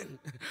doing.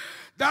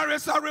 There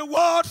is a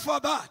reward for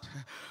that.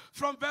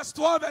 From verse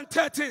 12 and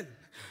 13,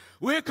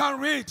 we can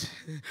read,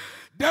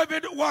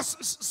 David was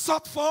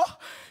sought for,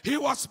 he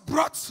was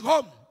brought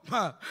home.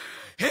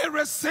 He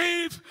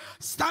received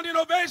standing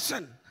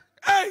ovation.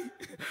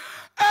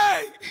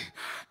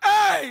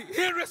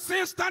 He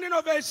received standing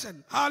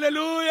ovation.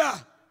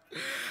 Hallelujah.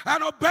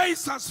 And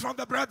obeisance from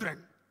the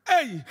brethren.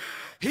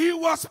 He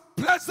was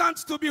pleasant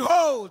to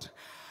behold,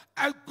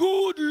 a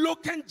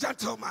good-looking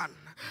gentleman.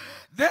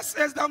 This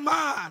is the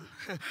man.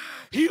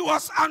 He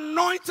was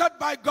anointed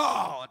by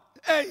God.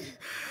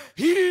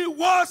 He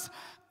was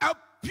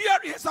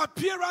his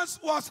appearance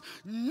was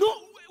new,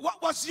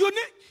 was unique.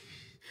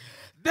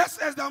 This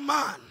is the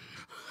man.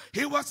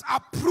 He was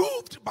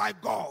approved by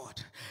God.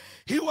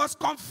 He was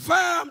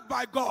confirmed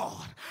by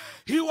God.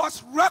 He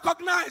was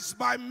recognized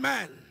by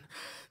men.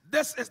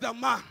 This is the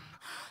man.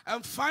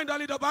 And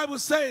finally, the Bible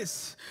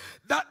says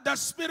that the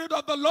Spirit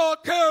of the Lord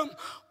came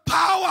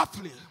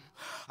powerfully.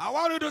 I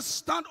want you to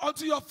stand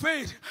onto your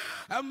feet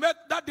and make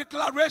that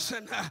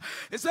declaration.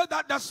 It said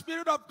that the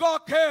Spirit of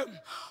God came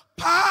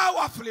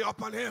powerfully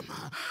upon him.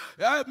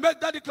 Make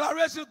that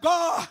declaration.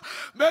 God,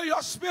 may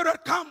your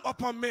Spirit come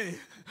upon me.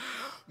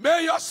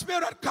 May your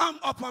Spirit come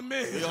upon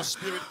me. May your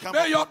Spirit come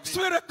May your upon me.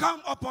 Spirit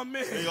come upon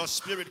me. May your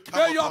Spirit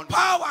come May your upon me.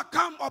 power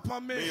come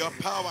upon me. May your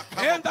power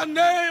come in the upon me.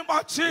 name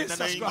of Jesus. In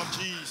the name Christ.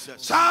 of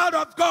Jesus. Child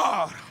of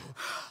God,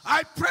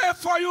 I pray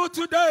for you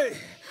today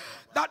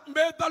that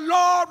may the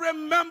Lord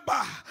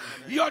remember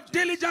your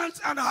diligence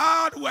and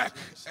hard work.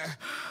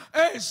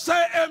 Hey,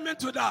 say amen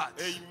to that.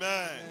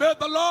 Amen. May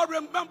the Lord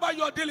remember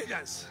your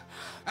diligence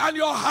and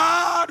your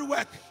hard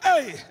work.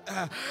 Hey,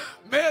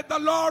 may the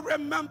Lord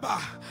remember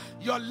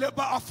your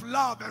labor of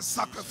love and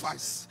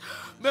sacrifice.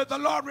 May the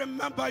Lord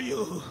remember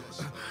you.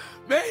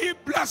 May He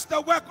bless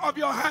the work of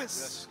your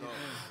hands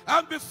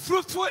and be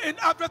fruitful in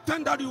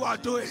everything that you are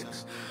doing.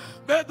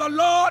 May the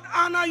Lord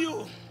honor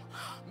you.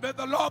 May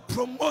the Lord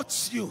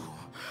promote you.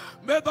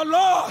 May the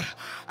Lord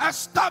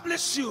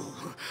establish you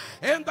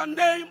in the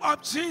name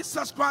of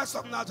Jesus Christ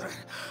of Nazareth.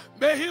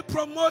 May He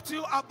promote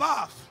you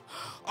above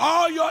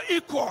all your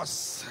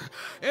equals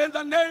in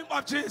the name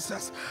of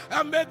Jesus,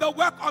 and may the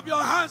work of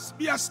your hands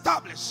be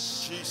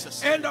established,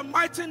 Jesus, in the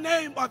mighty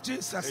name of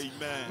Jesus.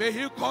 Amen. May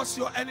He cause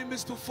your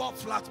enemies to fall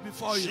flat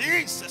before you.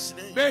 Jesus'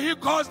 name. May He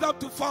cause them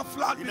to fall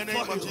flat in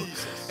before the name you. Of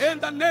Jesus. In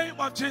the name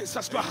of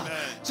Jesus Christ. Amen.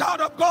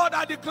 Child of God,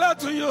 I declare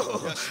to you,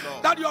 yes,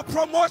 that your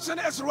promotion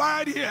is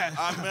right here.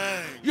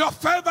 Amen. Your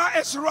favor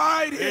is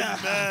right here.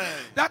 Amen.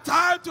 The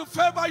time to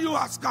favor you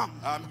has come.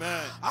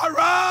 Amen.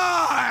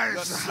 Arise.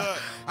 Yes, sir.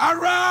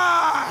 Arise.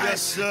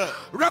 Yes, sir.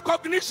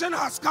 Recognition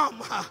has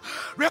come.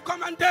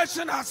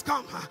 Recommendation has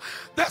come.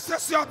 This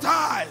is your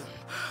time.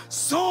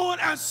 Soon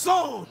and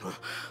soon,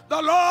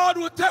 the Lord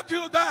will take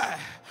you there.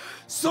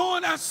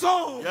 Soon and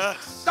soon,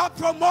 yes, that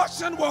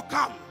promotion will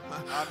come.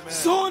 Amen.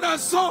 Soon and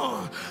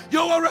soon, you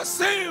will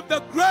receive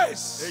the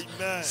grace.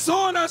 Amen.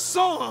 Soon and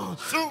soon,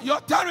 your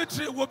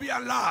territory will be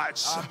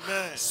enlarged.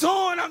 Amen.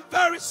 Soon and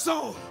very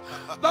soon,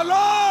 the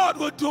Lord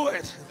will do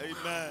it.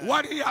 Amen.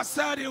 What He has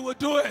said, He will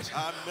do it.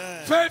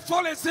 Amen.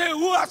 Faithful is He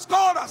who has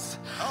called us.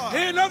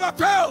 He never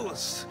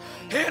fails.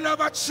 He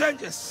never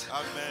changes.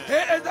 Amen. He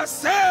is the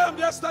same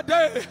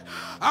yesterday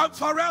and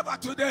forever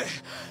today.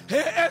 He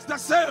is the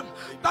same.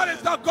 Amen. That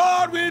is the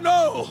God we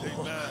know.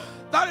 Amen.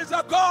 That is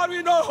the God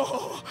we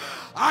know.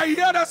 I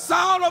hear the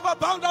sound of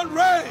abundant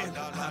rain.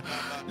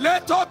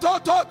 Lift up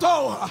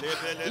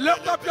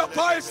your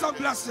voice and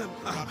bless Him.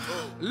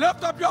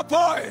 Lift up your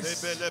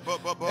voice. He is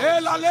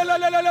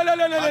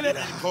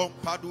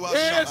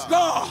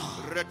God.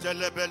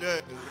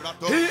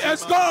 He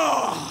is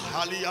God.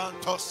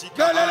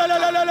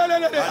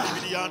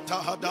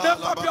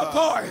 Lift up your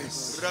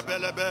voice.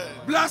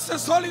 Bless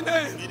His holy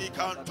name.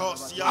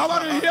 I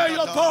want to hear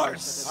your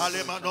voice.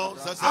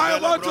 I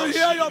want to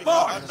hear your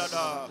voice.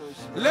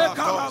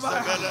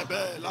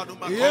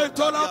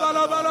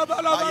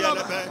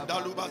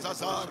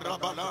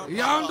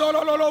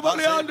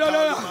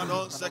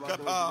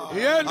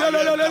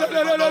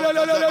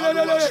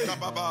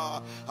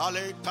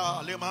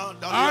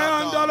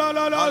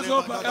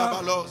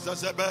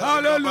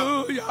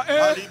 Hallelujah.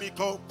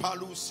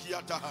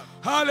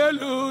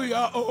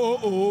 Hallelujah.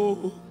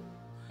 Oh.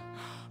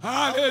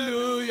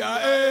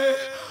 Hallelujah.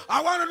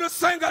 I want you to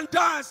sing and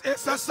dance.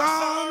 It's a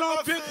sound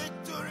of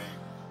victory.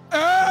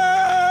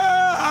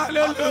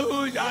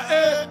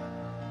 Hallelujah.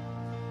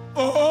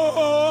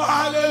 Oh,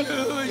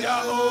 hallelujah.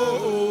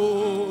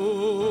 Oh,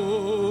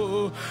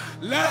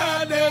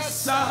 let the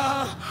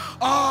sound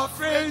of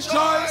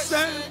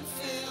rejoicing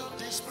fill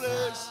this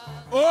place.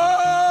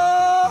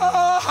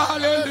 Oh,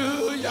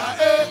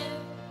 hallelujah.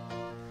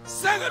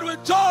 Sing it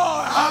with joy.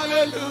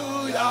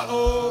 Hallelujah.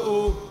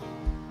 Oh,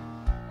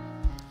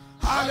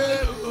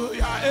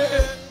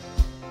 hallelujah.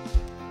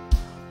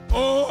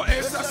 Oh,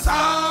 it's a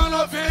sound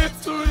of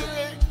victory.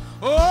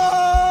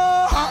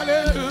 Oh,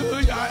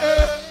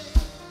 hallelujah.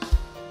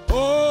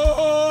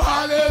 Oh,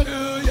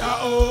 hallelujah.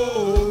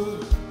 Oh,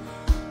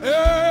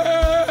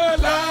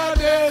 let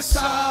the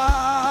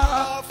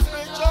sound of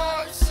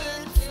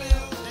rejoicing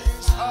fill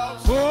this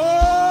house.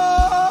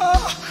 Oh,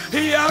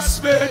 He has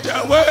made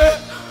a way.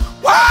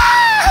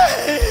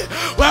 Why?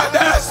 Where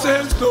there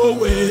seems no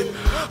way.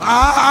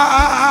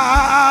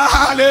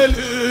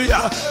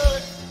 Hallelujah.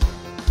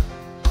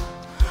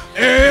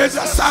 It's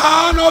a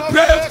sound of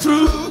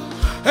breakthrough.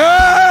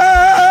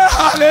 Hey,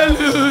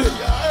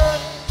 hallelujah.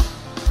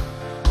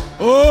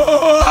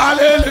 Oh,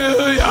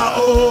 hallelujah.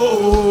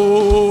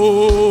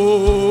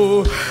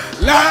 Oh,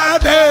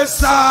 let the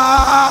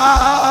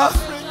sound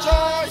of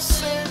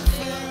rejoicing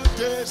fill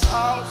this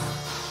house.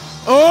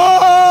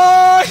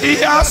 Oh, He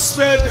has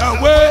made a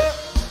way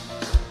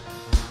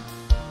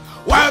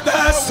where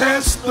there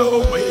seems no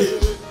way.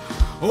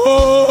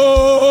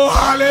 Oh,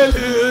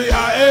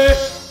 hallelujah.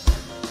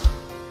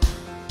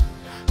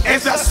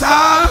 It's a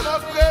sound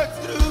of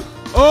breakthrough.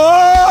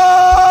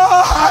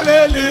 Oh,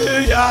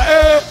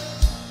 hallelujah.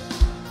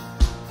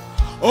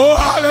 Oh,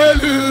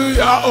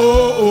 hallelujah.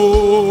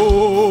 Oh,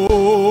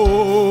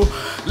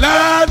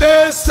 let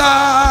the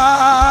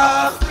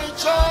sound of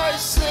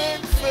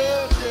rejoicing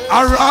fill this.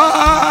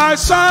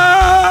 Arise,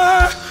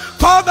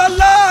 for the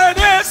light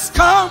is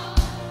come.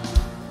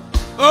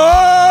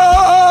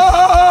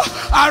 Oh,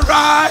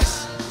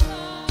 arise,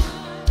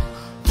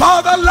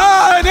 for the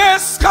light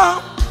is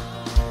come.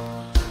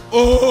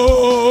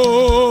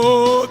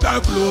 Oh, the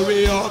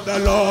glory of the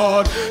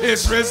Lord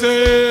is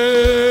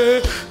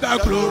risen. The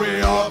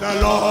glory of the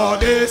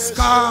Lord is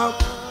come.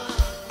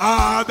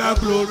 Ah, the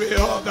glory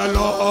of the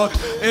Lord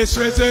is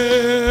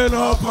risen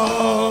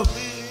upon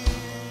me.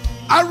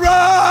 Arise,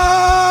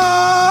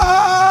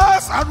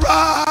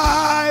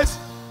 arise,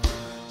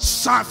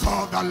 shine,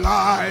 for the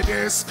light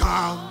is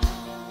come.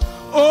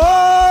 Oh,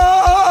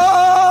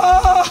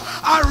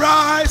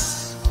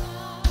 arise.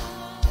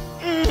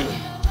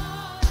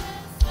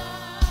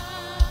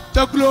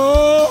 The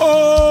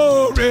glory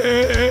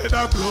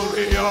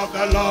of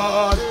the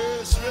Lord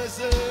is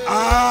risen.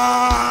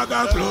 Ah,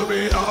 the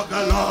glory of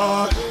the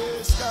Lord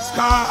is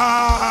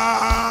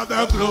come.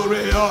 The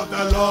glory of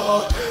the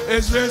Lord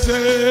is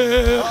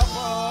risen.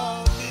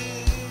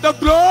 The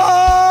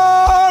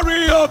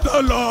glory of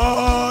the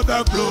Lord,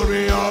 the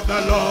glory of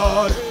the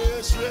Lord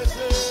is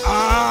risen.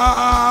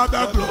 Ah,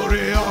 the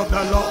glory of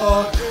the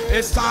Lord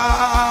is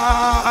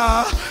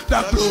come.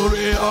 The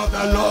glory of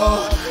the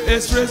Lord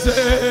is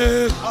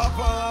risen.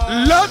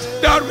 Let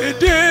the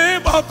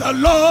redeemed of the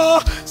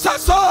Lord say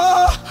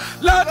so.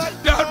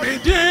 Let the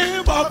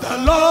redeemed of the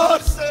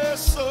Lord say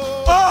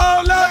so.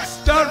 Oh, let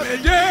the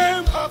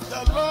redeemed of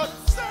the Lord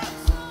say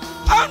so.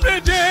 I'm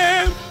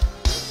redeemed.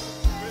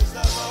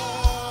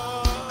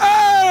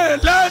 Hey,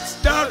 let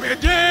the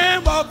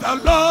redeemed of the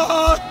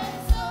Lord.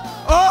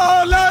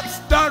 Oh, let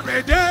the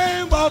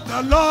redeemed of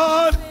the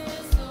Lord.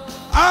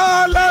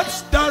 Ah, let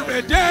the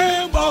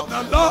redeemed of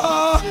the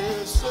Lord.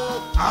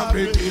 I'm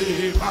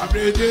redeemed,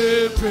 praise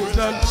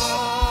the Lord.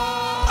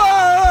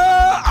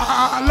 Oh,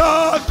 our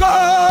Lord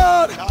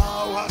God,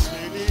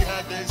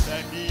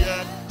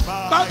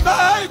 by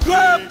thy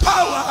great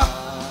power.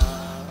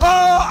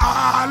 Oh,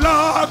 our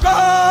Lord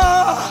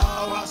God,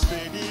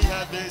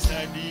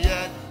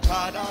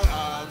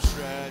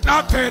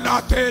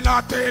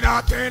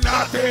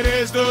 nothing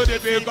is too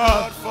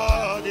difficult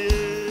for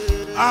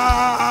thee.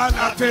 Ah,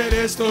 nothing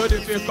is too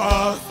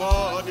difficult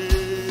for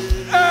thee.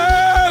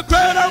 Hey,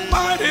 great and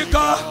mighty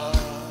God,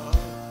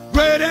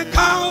 great and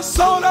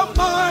counsel of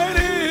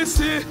mighty is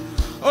he.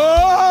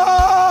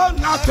 Oh,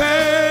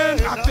 nothing,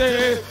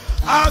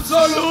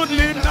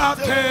 absolutely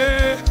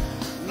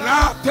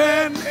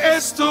nothing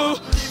is too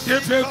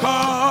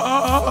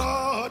difficult.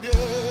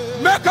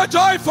 Make a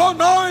joyful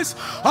noise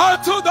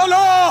unto the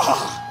Lord.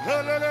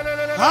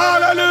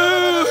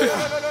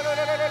 Hallelujah.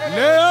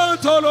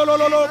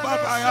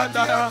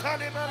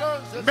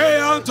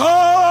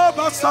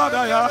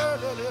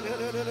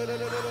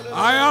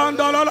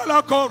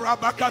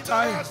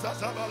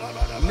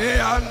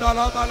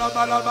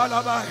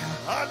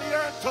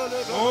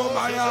 Oh,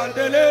 my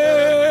andele,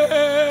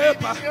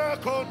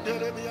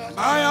 I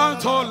am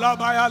told la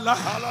bayala.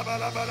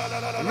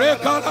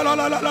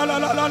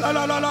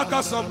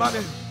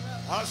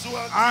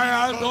 I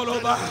am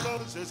Doloba.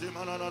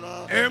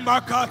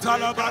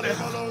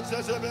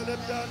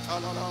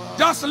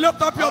 Just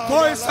lift up your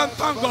voice and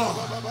thank God.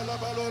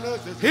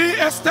 He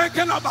is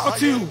thinking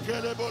about you.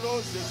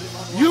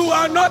 You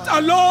are not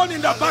alone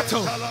in the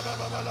battle.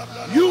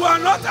 You are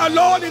not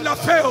alone in the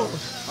field.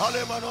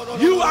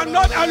 You are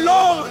not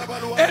alone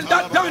in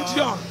that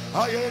dungeon.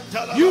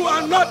 You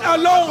are not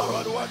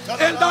alone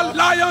in the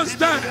lion's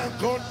den.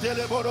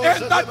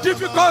 In that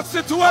difficult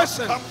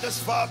situation,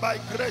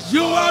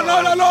 you are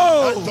not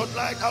alone.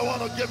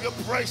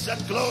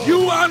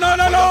 You are not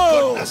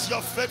alone.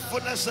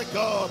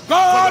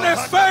 God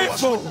is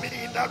faithful.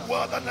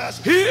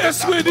 He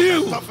is with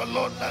you.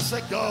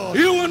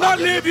 He will not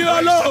leave you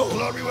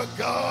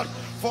alone.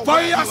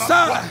 For he has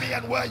said,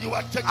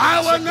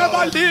 I will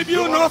never leave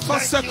you nor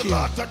forsake you.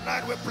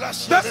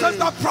 This is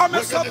the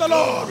promise of the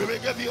Lord.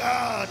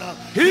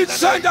 He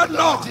changed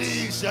not.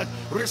 He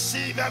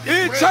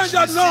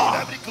changed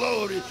not.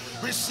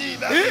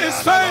 He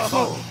is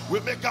faithful.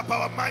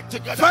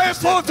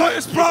 Faithful to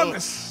his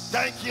promise.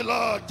 Thank you,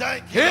 Lord.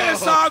 Thank you, He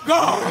is our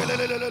God.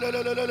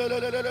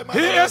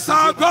 He is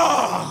our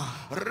God.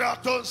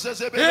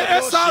 He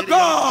is our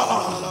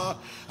God.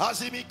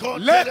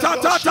 Let ta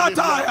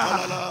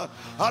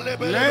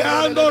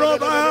Leandro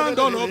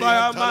Bandolo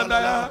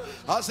Bayamanda.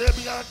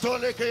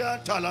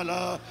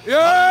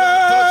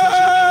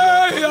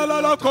 Yeah,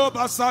 Yala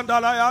Coba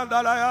Sandala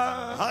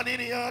Yandalaya.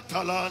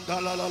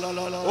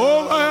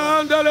 Oh,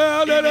 Mandala,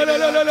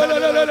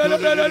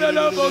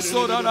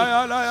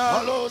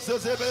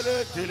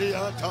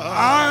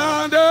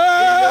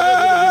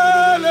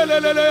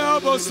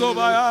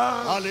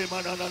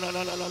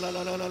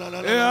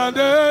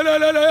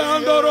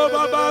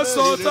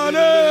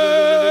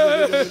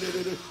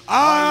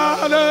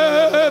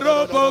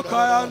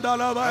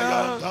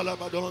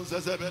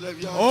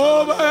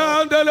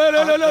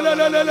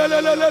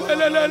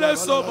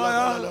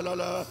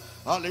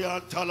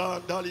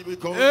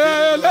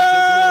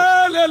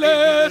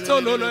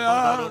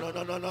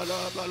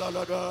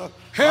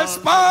 his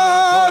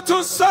power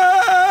to save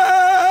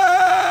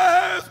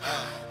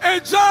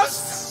is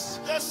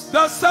just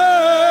the same,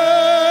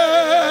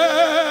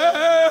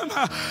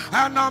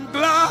 and I'm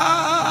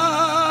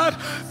glad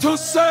to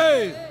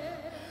say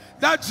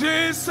that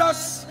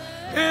Jesus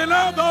in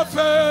other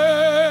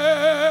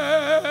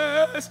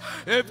face,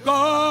 if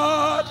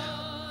God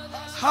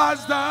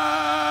has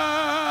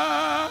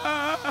done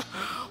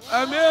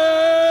a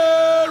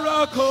miracle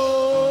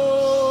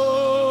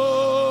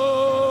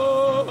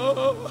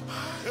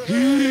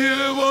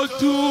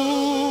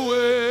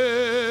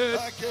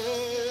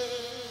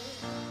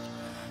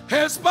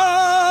His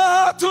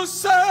power to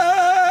save,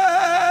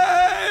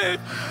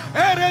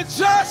 it is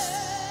just.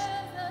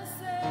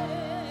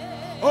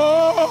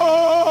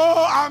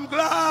 Oh, I'm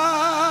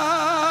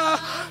glad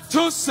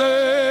to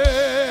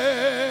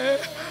say,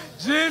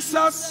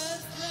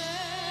 Jesus.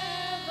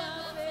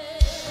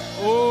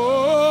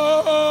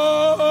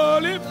 Oh,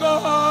 live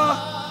God.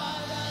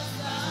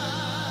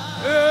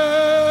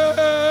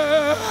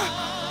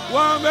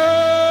 One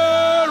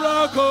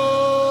miracle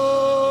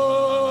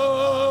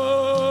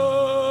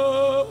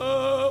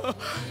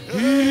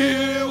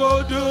He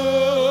will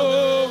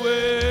do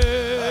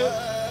it.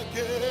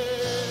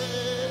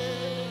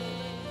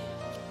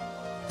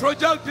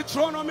 Project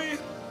Deuteronomy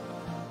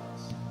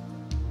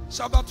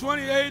chapter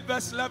 28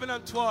 verse 11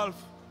 and 12.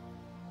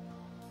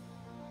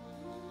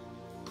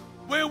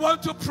 We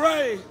want to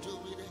pray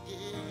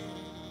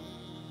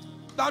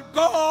that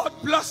God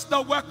bless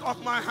the work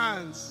of my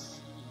hands.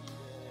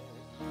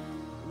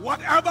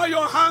 Whatever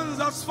your hands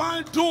are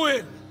found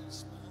doing,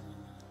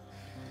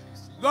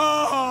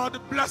 God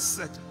bless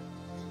it.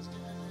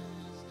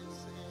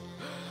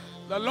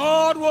 The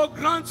Lord will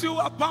grant you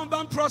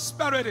abundant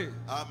prosperity.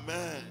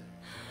 Amen.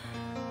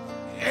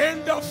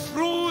 In the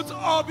fruit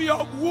of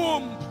your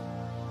womb,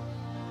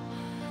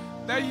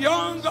 the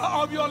younger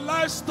of your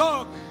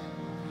livestock,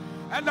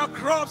 and the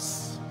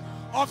crops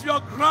of your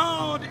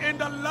ground in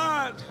the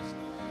land,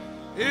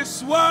 He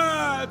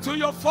swore to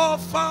your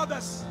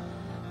forefathers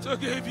to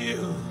give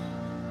you.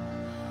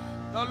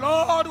 The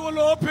Lord will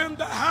open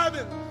the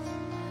heavens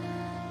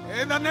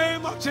in the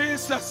name of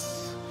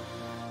Jesus,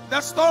 the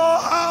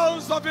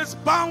storehouse of His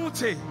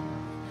bounty,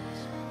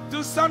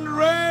 to send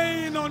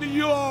rain on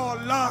your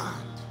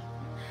land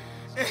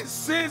in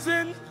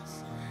season,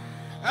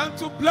 and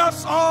to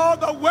bless all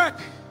the work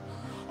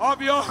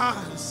of your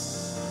hands.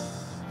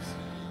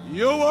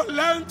 You will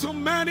lend to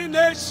many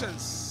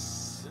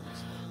nations,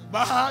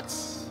 but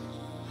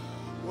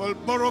will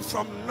borrow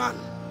from none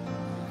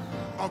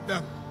of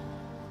them.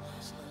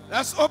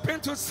 Let's open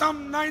to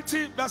Psalm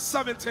 90 verse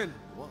 17.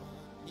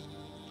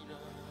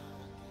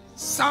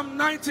 Psalm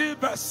 90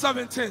 verse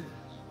 17.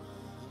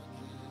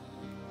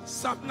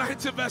 Psalm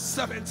 90 verse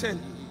 17.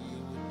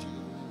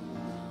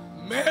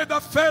 May the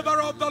favor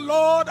of the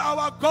Lord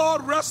our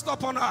God rest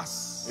upon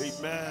us.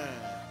 Amen.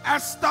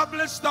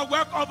 Establish the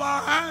work of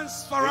our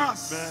hands for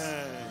us.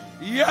 Amen.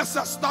 Yes,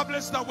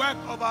 establish the work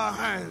of our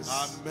hands.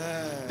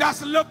 Amen.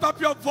 Just lift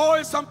up your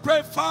voice and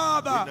pray,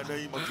 Father. In the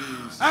name of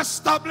Jesus.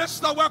 Establish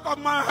the work of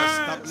my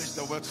hands. Establish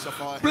the works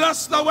of our hands.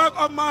 Bless the work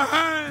of my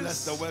hands.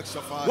 Bless the works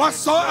of our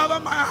whatsoever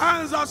hands. my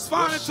hands are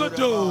found to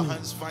do. Our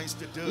hands finds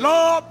to do.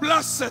 Lord,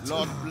 bless it.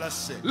 Lord,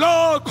 bless it.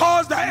 Lord,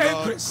 cause the Lord,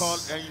 increase.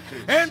 cause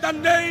increase. In the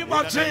name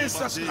of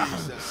Jesus.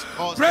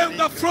 Bring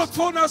the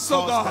fruitfulness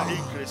of God.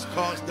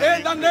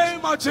 In the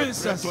name of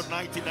Jesus.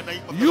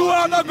 You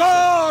are the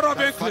God of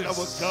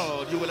increase.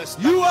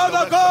 You are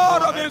the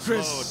God of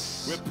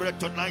increase. We pray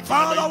tonight,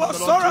 Father,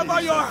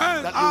 whatsoever your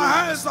hands, our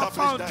hands are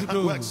found to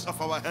do.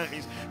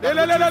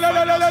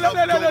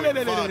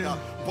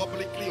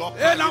 Publicly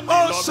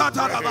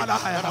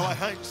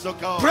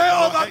pray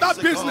over that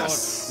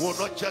business.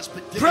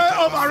 Pray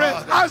over it.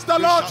 Ask the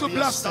Lord to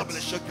bless it. In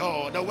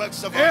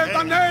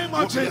the name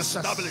of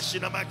Jesus.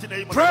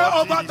 Pray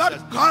over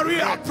that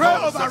career. Pray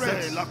over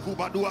it.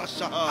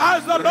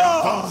 Ask the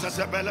Lord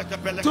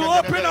to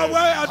open a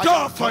way, a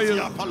door for you.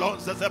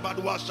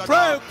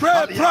 Pray,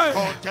 pray, pray.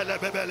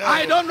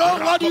 I don't know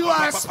what you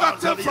are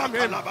expecting from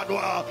Him. Ask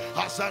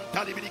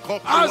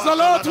the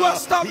Lord to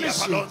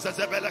establish you.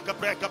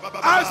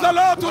 Ask the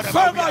Lord to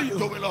favor you.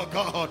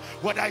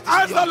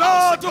 Ask the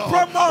Lord to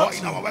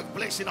promote you.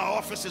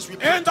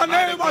 In the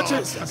name of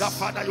Jesus.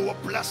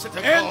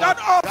 In that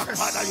office.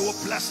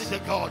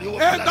 In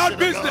that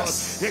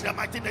business. In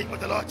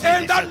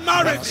that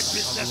marriage.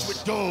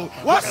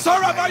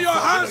 Whatsoever your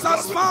hands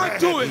are found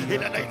doing.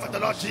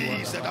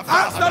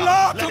 Ask the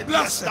Lord to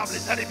bless it.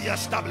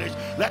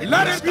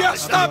 Let it be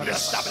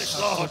established.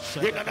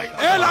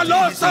 El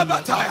Lord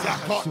Sabataya.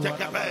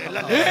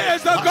 He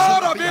is the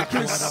God of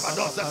increase.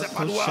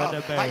 He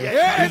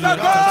is the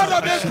God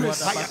of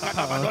increase.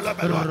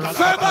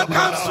 Favor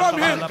comes from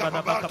Him.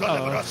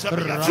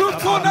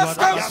 Truthfulness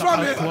comes from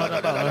Him.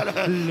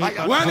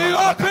 When He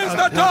opens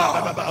the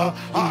door,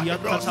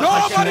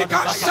 nobody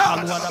can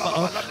shut.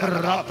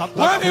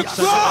 When He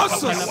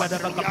closes,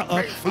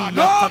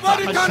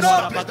 nobody can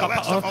open.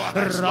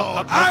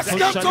 Ask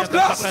Him to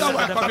bless the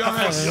work of your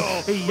hands.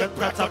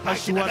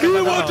 He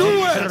will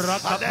do it.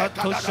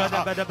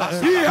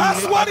 He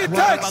has what it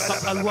takes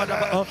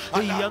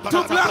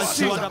to bless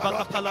you.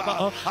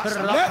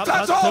 Let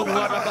us all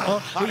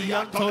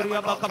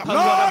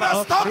Lord,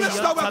 establish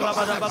the work of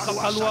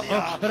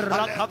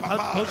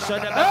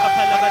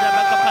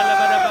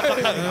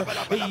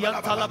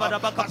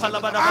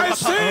I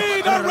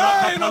see the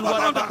rain of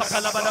abundance.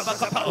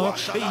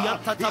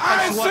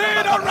 I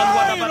see the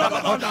rain of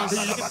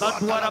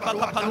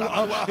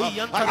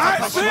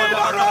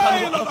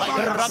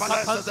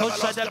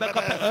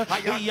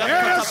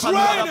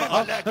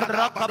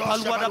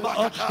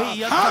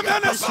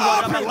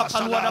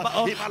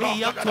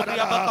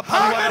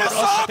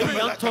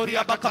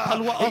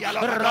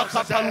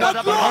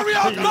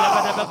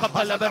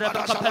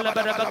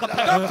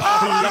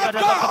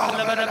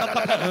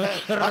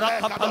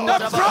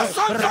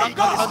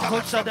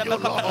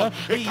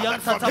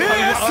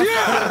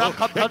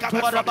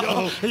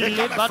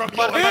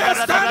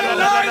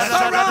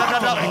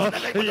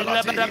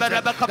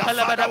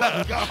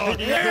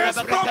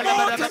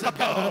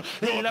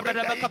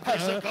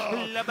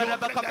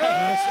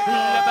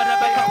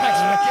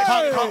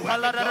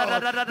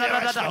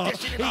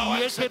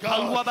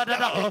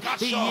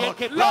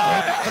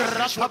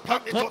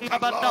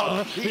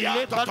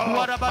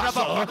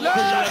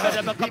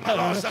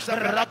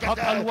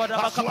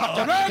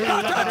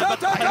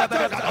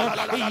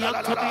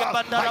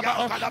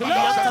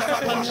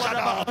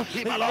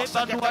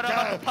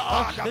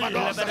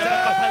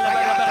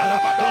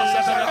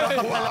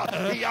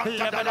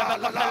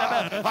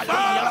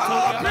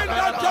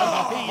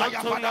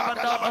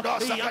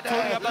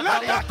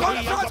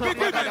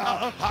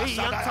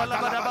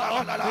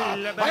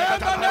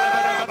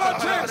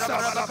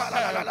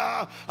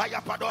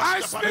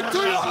I speak to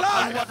your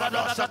life.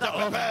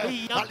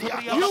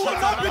 You will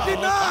not be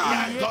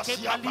denied.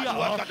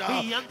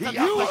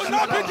 You will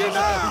not be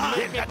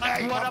denied.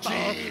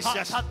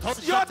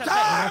 Your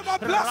time of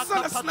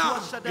blessing is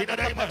now. In the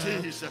name of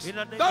Jesus.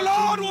 The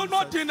Lord will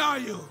not deny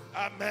you.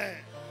 Amen.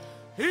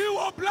 He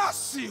will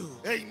bless you.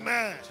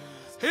 Amen.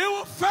 He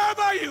will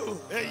favor you.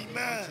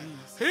 Amen.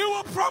 He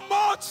will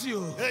promote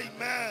you.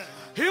 Amen.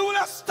 He will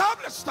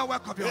establish the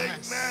work of your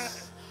hands. Amen.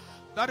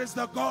 That is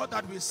the God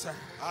that we serve.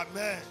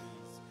 Amen.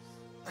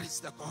 That is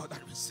the God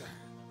that we serve.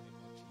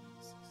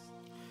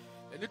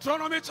 In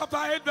Deuteronomy chapter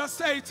 8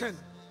 verse 18.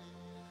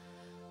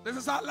 This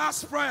is our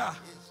last prayer.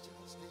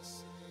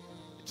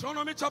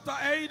 Deuteronomy chapter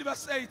 8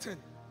 verse 18.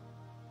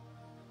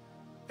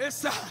 It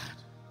said,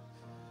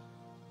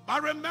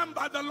 but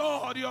remember the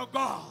Lord your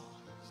God,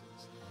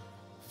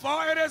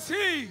 for it is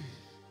He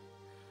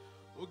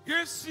who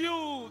gives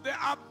you the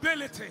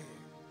ability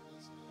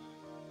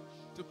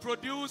to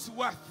produce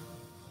wealth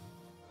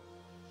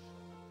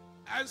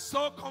and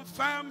so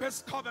confirm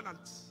His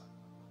covenant,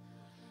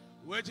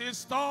 which He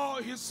swore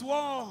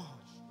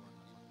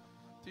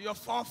to your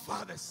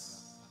forefathers,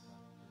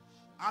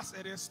 as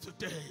it is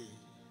today.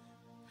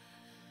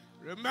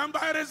 Remember,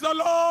 it is the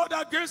Lord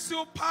that gives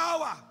you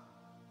power.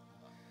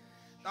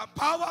 The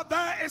power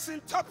there is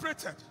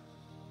interpreted.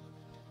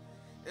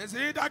 It's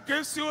He that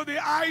gives you the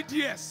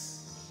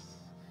ideas.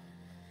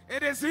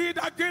 It is He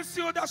that gives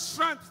you the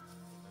strength.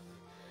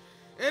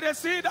 It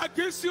is He that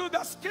gives you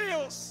the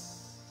skills.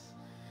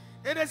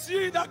 It is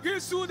He that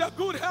gives you the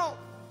good health.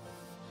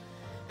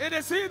 It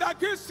is He that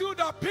gives you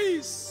the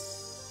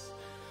peace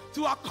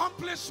to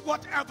accomplish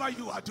whatever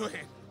you are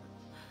doing.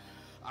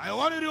 I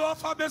want you to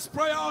offer this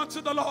prayer unto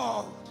the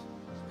Lord.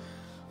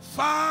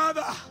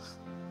 Father,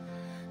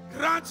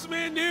 grant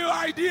me new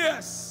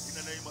ideas.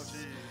 In the name of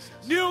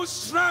Jesus. New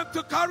strength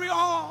to carry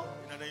on.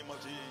 In the name of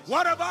Jesus.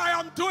 Whatever I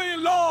am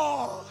doing,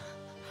 Lord,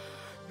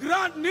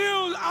 grant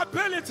new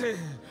ability,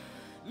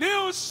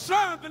 new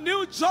strength,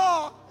 new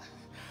joy,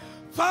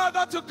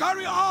 Father, to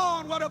carry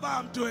on whatever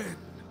I'm doing.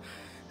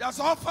 Just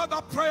offer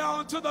the prayer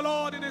unto the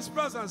Lord in His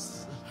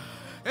presence.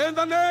 In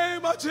the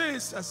name of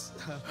Jesus.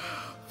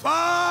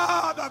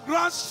 Father,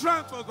 grant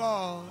strength, O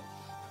God.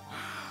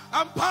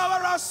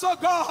 Empower us, O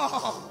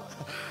God.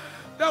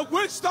 The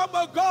wisdom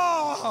of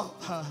God.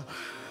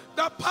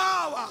 The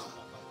power.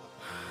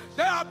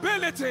 The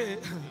ability.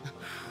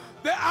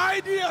 The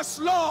ideas,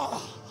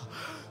 Lord,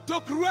 to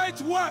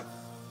create wealth,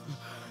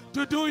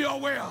 to do your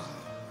will.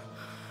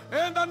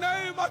 In the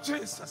name of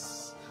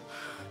Jesus.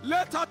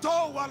 Let us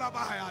go.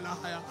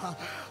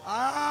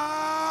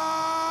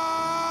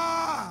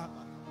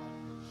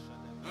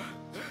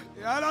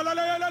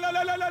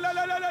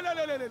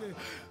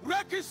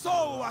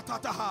 Rekiso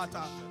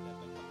atatahata.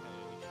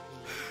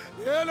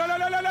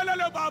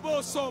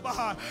 Babo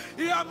soba.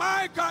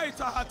 Yamaika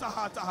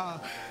itahatahata.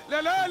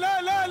 Le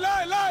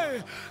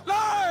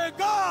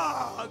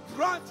God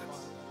grant it.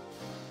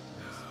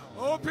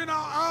 Open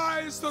our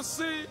eyes to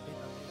see.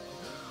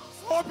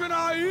 Open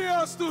our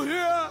ears to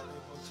hear.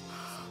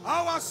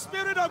 Our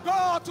spirit of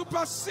God to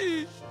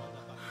perceive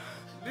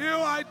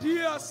new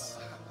ideas,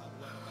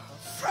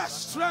 fresh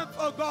strength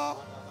of God,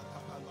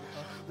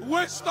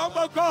 wisdom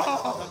of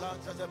God,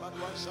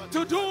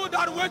 to do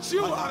that which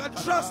you are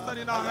entrusted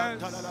in our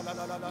hands.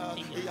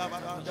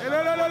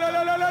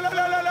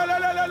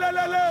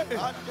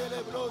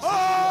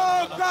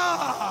 Oh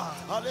God.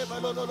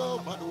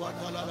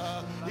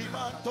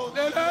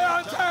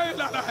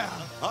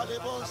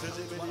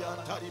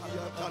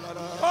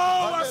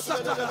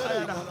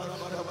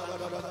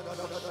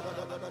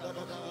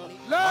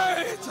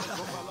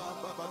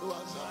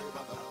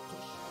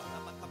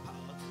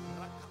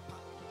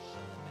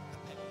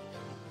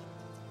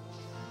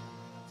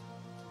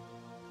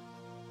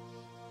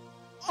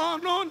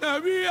 ono na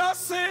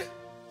wiase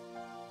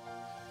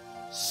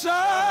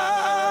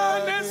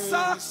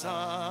shanesa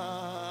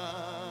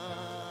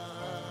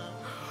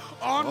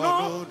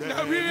ono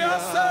na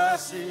wiase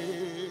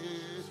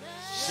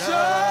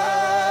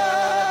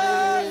shanesa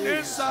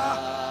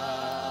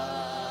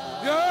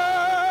yeah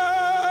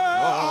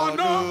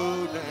ono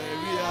na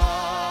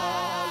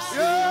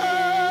wiase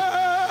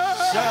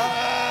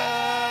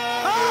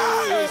shanesa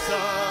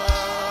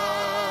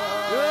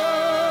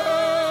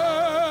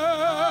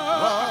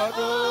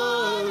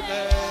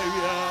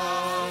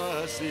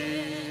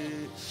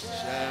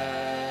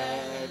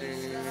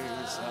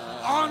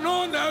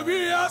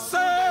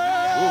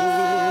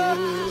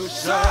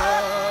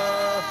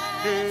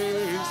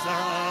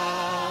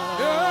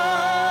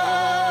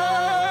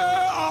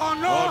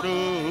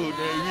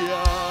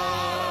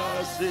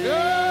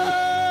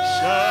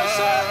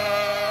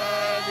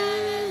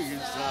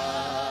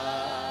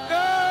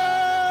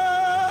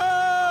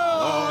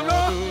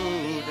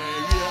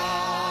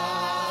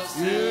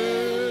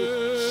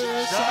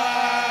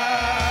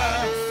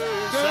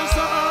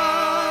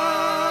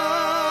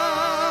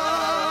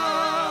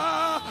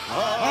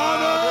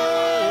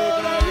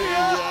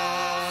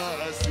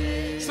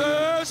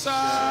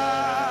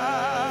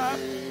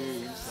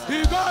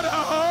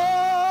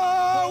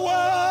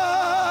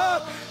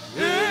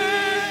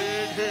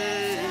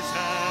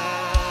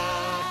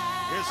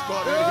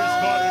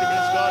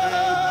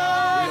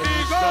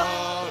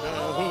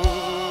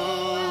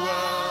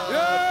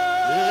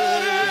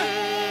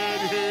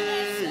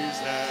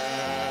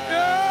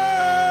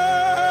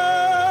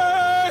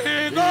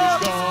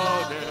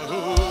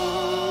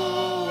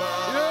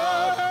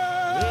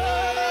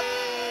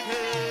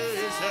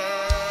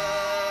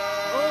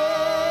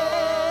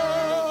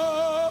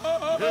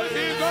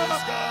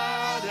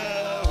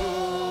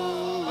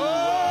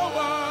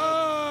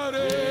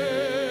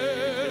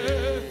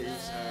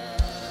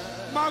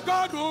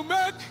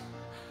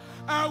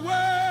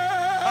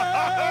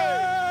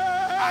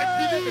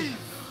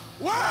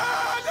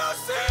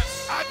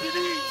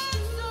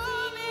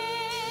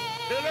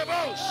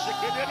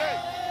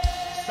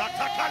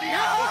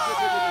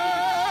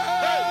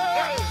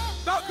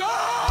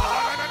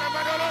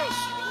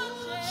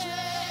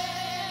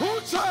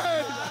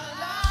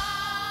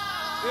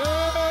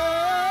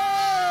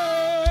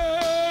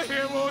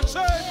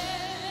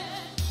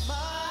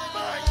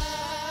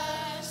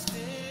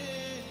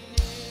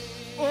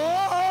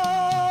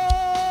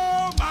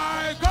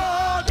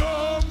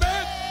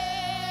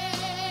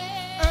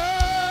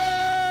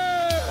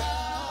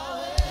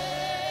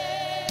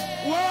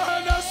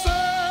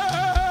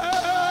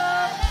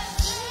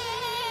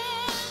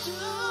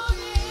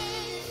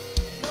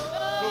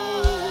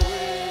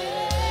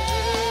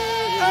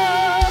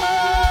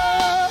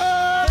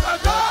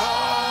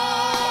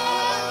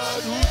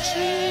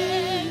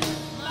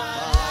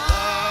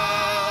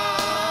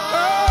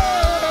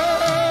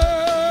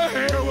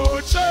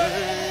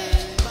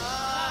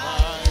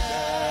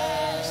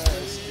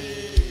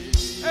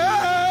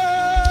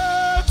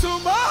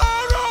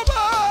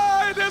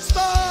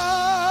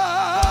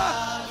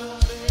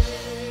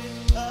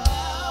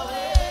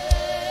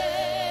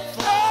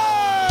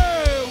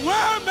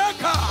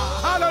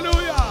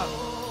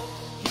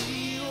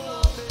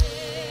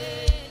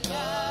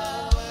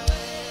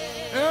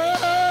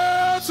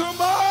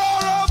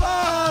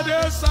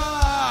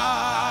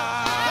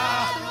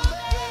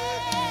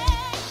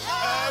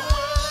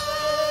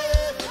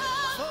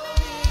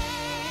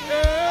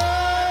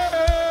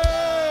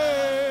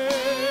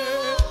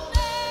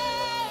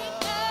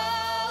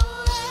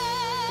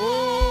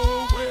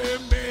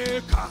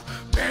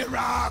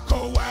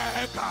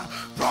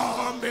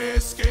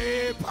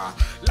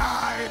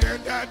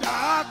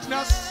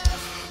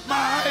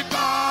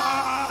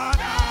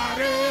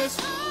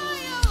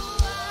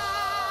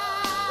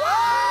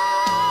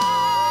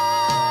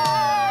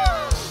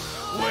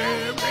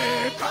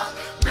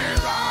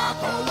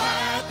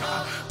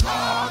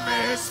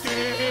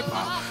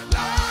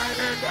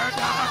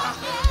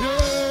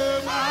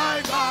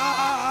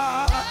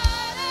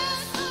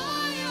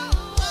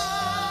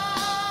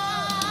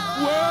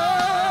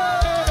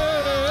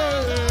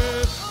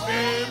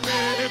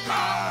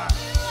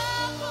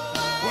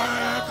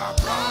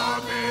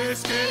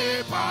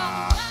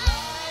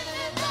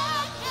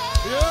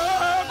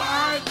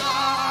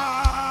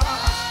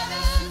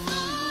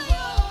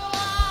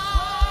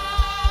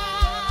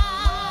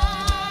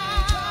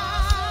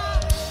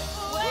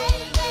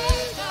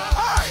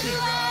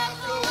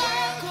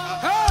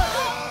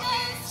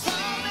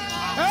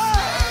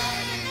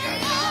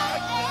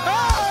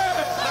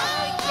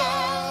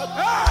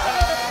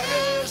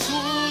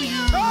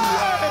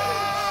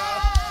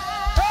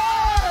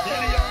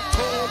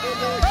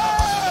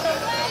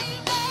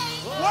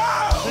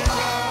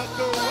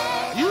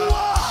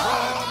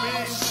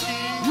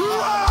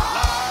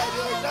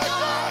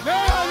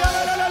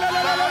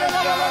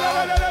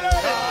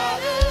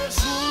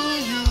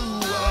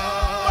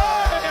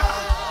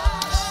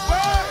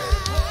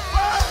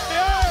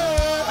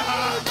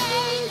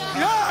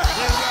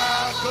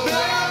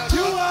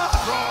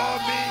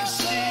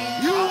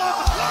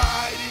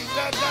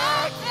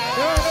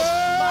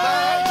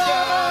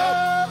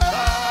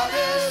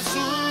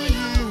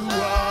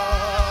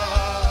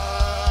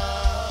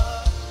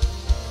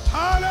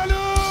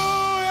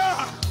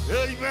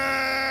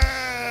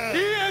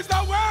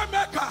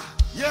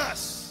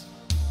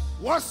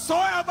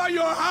Whatsoever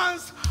your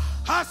hands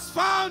has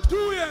found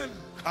doing,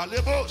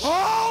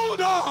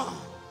 hold on.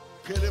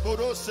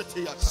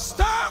 Stay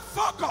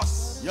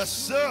focused. Yes,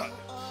 sir.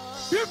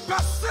 Be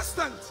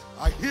persistent.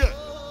 I hear.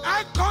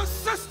 And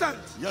consistent.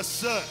 Yes,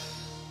 sir.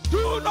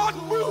 Do not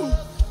move.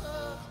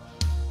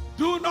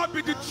 Do not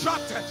be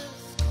detracted.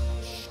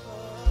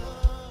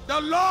 The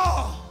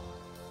Lord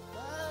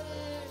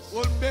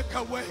will make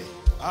a way.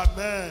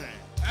 Amen.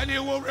 And He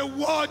will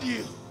reward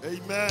you.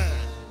 Amen.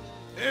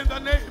 In the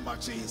name of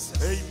Jesus.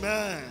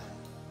 Amen.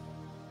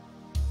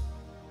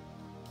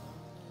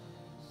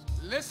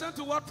 Listen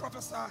to what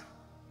Professor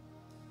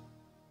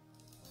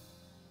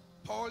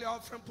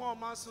Paul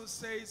Manson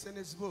says in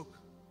his book.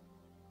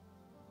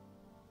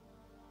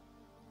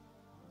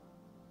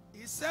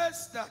 He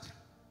says that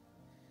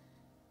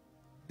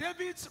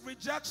David's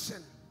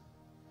rejection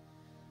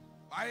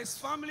by his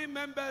family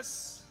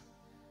members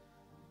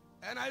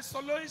and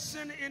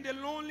isolation in the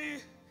lonely,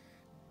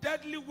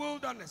 deadly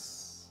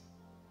wilderness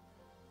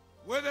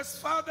with his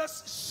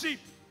father's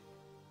sheep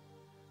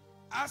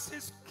as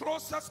his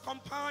closest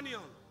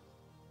companion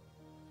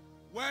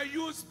were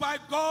used by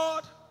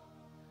God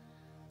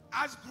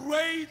as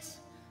great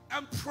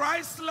and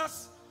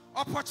priceless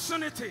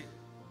opportunity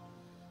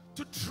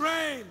to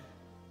train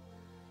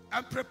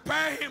and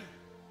prepare him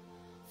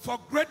for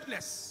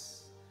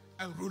greatness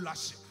and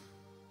rulership.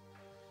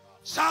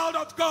 Child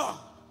of God,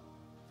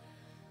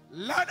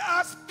 let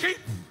us keep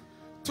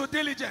to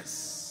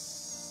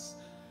diligence,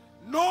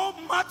 no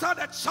matter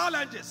the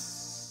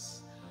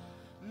challenges,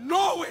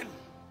 knowing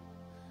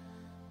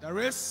there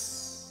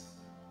is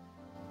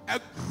a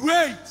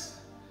great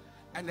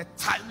and a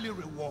timely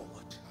reward.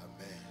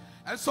 Amen.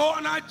 And so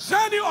on our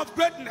journey of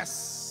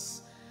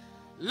greatness,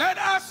 let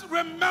us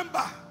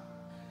remember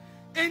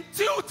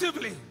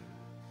intuitively,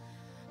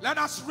 let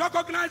us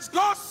recognize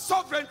God's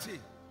sovereignty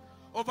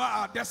over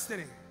our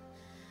destiny.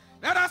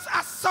 Let us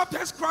accept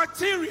His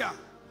criteria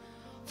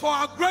for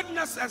our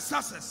greatness and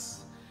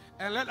success,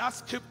 and let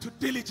us keep to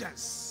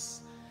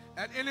diligence.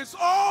 And in His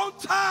own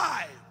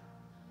time,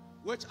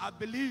 which I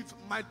believe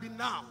might be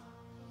now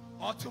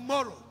or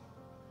tomorrow,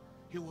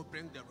 He will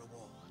bring the reward.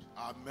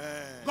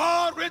 Amen.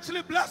 God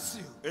richly bless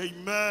you.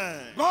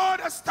 Amen.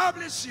 God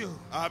establish you.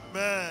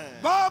 Amen.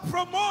 God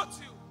promote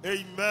you.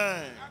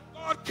 Amen. And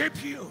God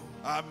keep you.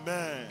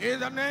 Amen. In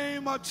the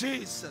name of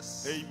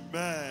Jesus.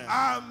 Amen.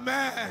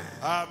 Amen.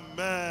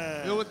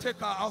 Amen. We will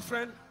take our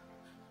offering.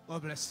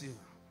 God bless you.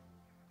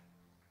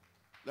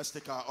 Let's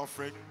take our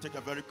offering. Take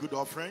a very good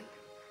offering.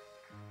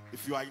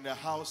 If you are in the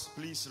house,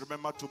 please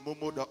remember to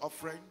Momo the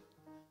offering.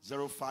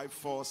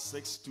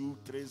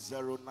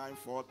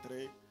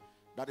 0546230943.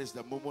 That is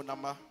the Momo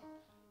number.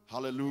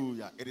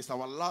 Hallelujah. It is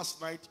our last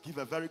night. Give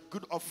a very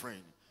good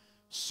offering.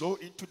 Sow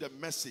into the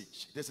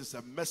message. This is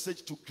a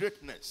message to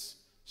greatness.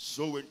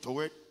 Sow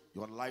into it.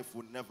 Your life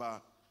will never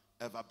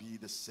ever be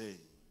the same.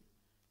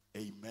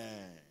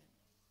 Amen.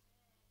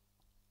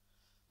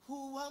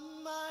 Who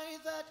am I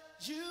that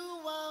you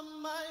are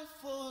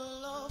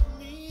mindful of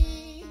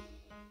me?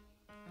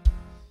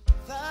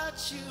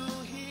 That you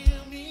hear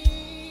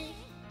me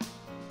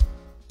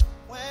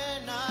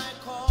when I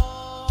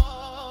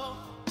call.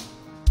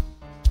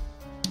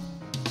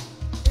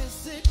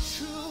 Is it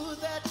true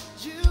that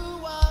you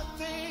are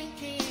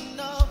thinking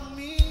of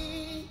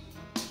me?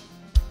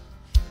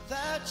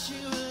 That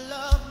you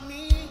love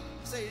me?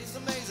 Say it's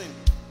amazing.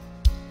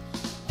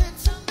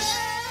 It's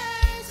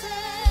amazing.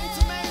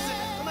 It's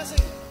amazing. Come on,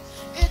 sing.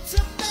 It's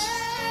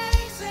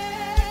amazing.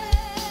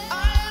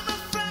 I'm a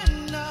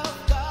friend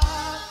of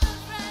God.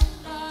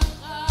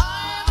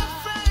 I'm a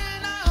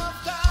friend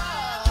of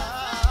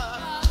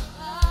God.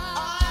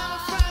 I'm a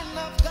friend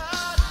of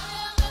God.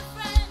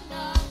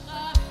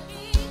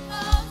 He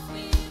calls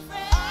me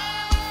friend.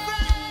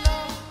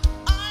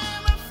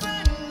 I'm a friend of God. I'm a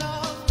friend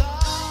of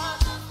God.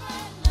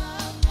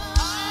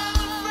 I'm a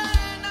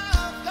friend of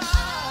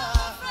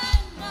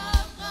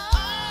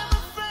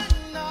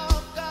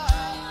God.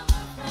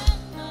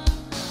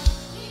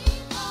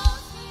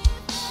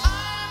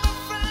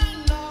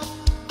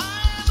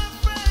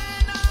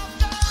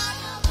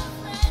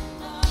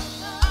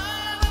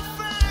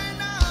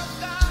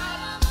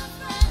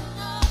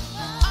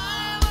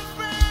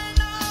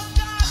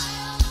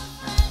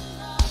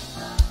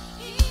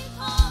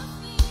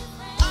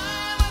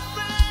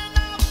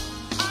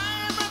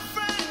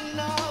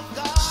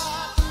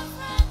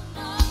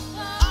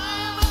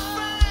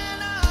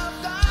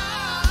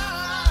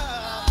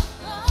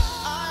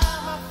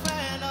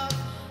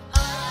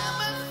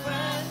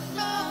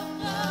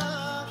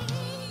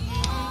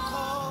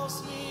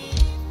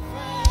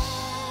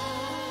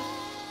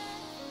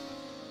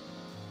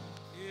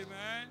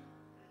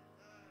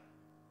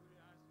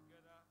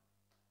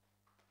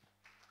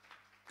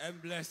 And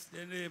bless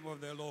the name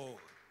of the Lord.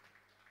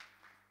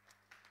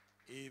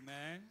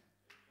 Amen.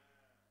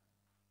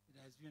 It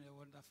has been a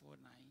wonderful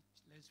night.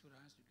 Let's put our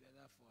hands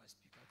together for our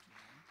speaker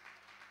tonight.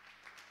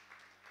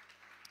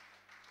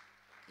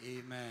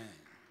 Amen.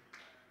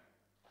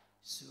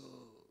 So,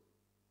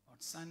 on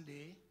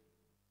Sunday,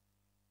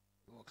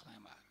 we will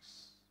climax.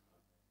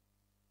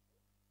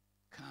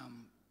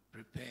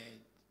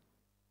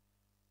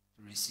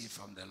 receive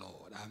from the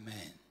Lord.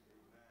 Amen.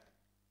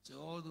 So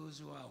all those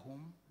who are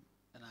home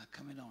and are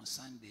coming on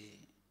Sunday,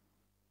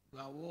 you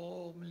are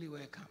warmly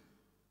welcome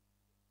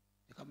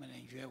to come and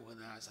enjoy with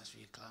us as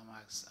we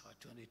climax our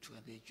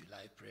 2020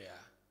 July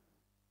prayer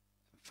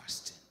and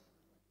fasting.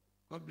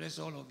 God bless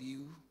all of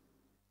you,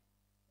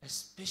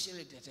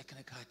 especially the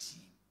technical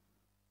team.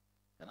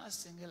 Can I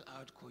single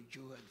out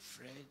Kojo and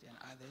Fred and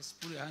others?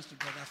 Put your hands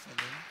together for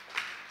them.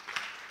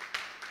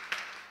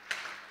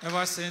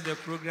 Ever since the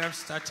program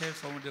started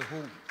from the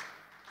home,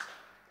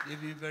 they've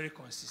been very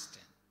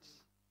consistent.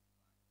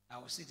 I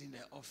will sit in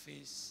the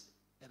office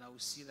and I will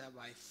see that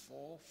by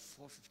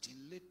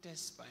 4:15,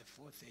 latest by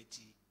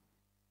 4:30,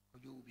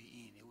 Kojo will be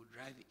in. He will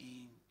drive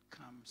in,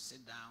 come,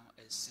 sit down,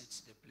 and set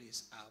the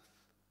place up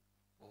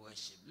for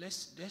worship.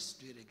 Let's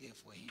do it again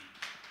for him.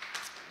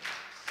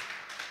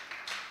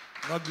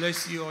 God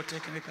bless you, our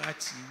technical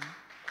team.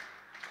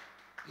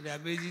 It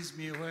amazes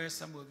me where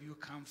some of you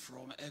come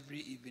from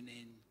every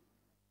evening.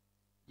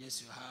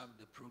 Yes, you have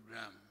the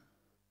program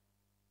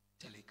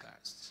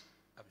telecast.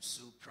 I'm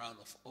so proud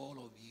of all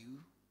of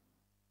you.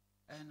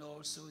 And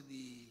also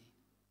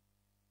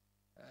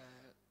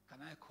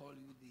can I call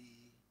you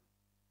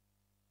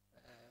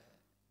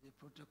the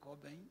protocol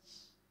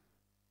bench?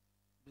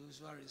 Those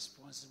who are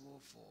responsible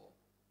for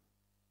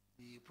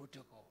the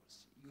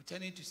protocols. You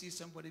tending to see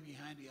somebody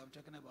behind you. I'm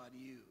talking about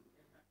you.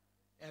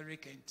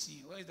 Eric and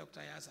team. Where is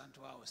Dr.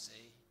 Yasantua will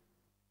say?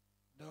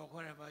 Doc,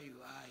 wherever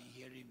you are in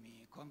hearing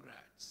me,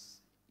 congrats.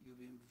 You've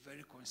been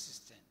very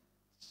consistent.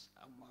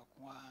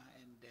 Amakwa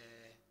and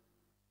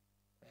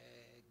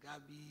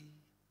Gabi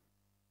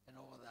and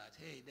all that.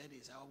 Hey, that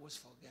is, I always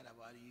forget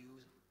about you.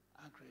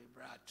 Uncle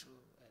Brad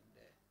too. And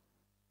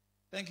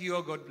thank you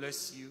all. God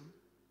bless you.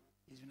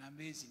 It's been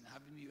amazing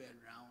having you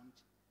around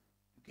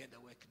to get the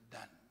work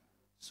done.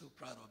 So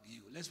proud of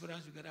you. Let's put our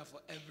hands together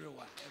for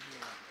everyone.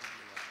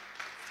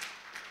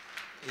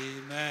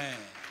 Amen.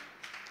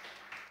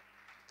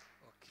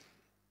 Okay.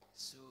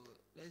 So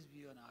let's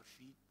be on our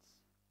feet,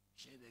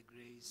 share the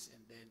grace,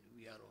 and then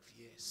we are off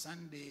here.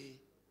 Sunday,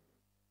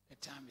 the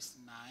time is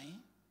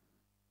 9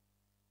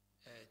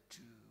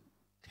 to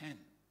 10.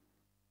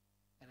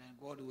 And then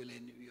God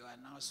willing, we will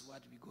announce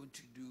what we're going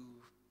to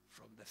do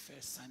from the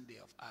first Sunday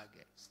of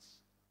August.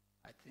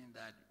 I think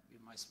that we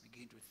must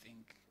begin to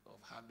think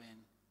of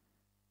having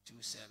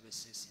 2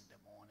 services in the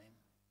morning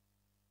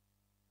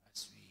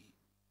as we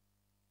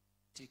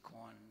take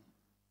on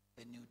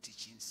a new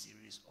teaching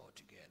series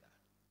altogether.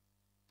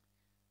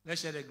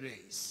 Let's share the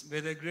grace.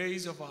 May the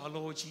grace of our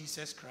Lord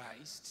Jesus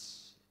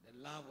Christ, the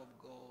love of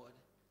God,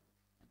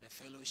 and the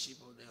fellowship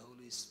of the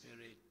Holy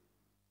Spirit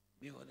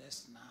be with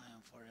us now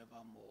and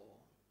forevermore.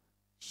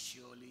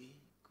 Surely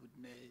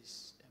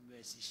goodness and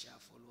mercy shall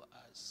follow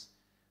us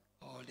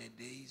all the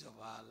days of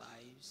our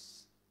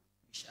lives.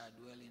 We shall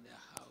dwell in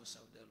the house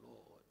of the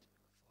Lord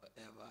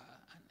forever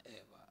and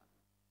ever.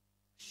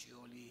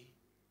 Surely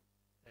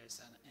there is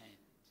an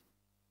end.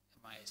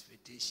 And my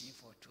expectation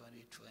for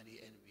 2020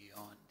 and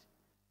beyond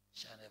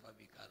shall never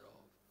be cut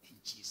off.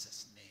 In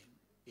Jesus' name,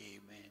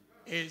 amen.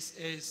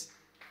 Is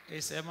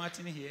Sir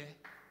Martin here?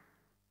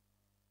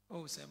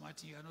 Oh, Sir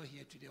Martin, you are not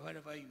here today.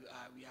 Wherever you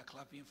are, we are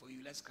clapping for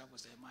you. Let's clap for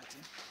Sir Martin.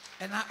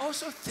 And I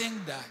also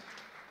think that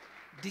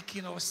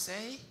Deacon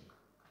Osei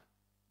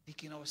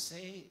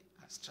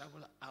has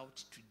traveled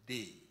out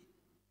today.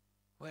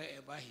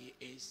 Wherever he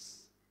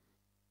is,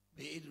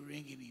 may it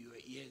ring in your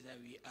ears that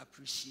we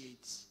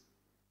appreciate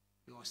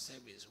your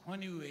service.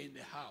 When you were in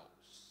the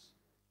house,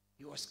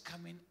 he was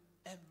coming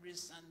every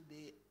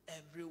Sunday,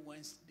 every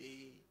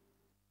Wednesday,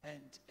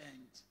 and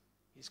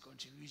his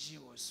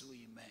contribution was so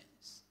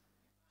immense.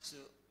 So,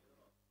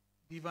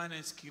 Divine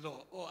and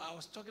Skilo. Oh, I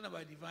was talking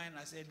about Divine.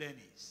 I said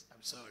Dennis.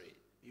 I'm sorry.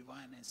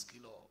 Divine and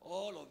Skilo.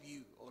 All of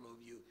you.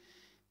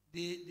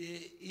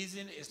 The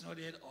season is not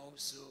yet off,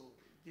 so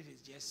this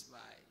is just by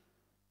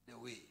the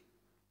way.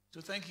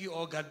 So thank you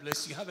all. God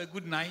bless you. Have a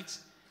good night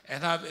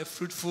and have a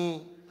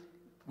fruitful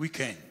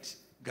weekend.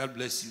 God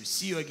bless you.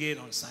 See you again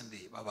on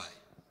Sunday. Bye-bye.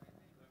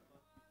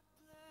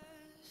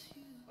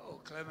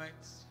 Oh, Clement.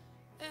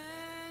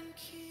 And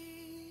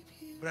keep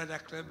you. Brother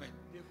Clement.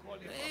 They call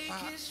him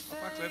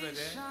Papa Clement,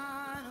 eh?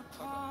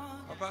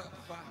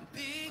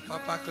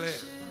 Papa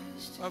Claire.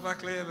 Papa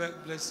Claire,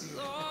 bless you.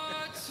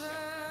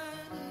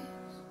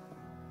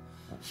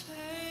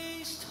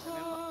 Face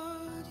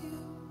toward you.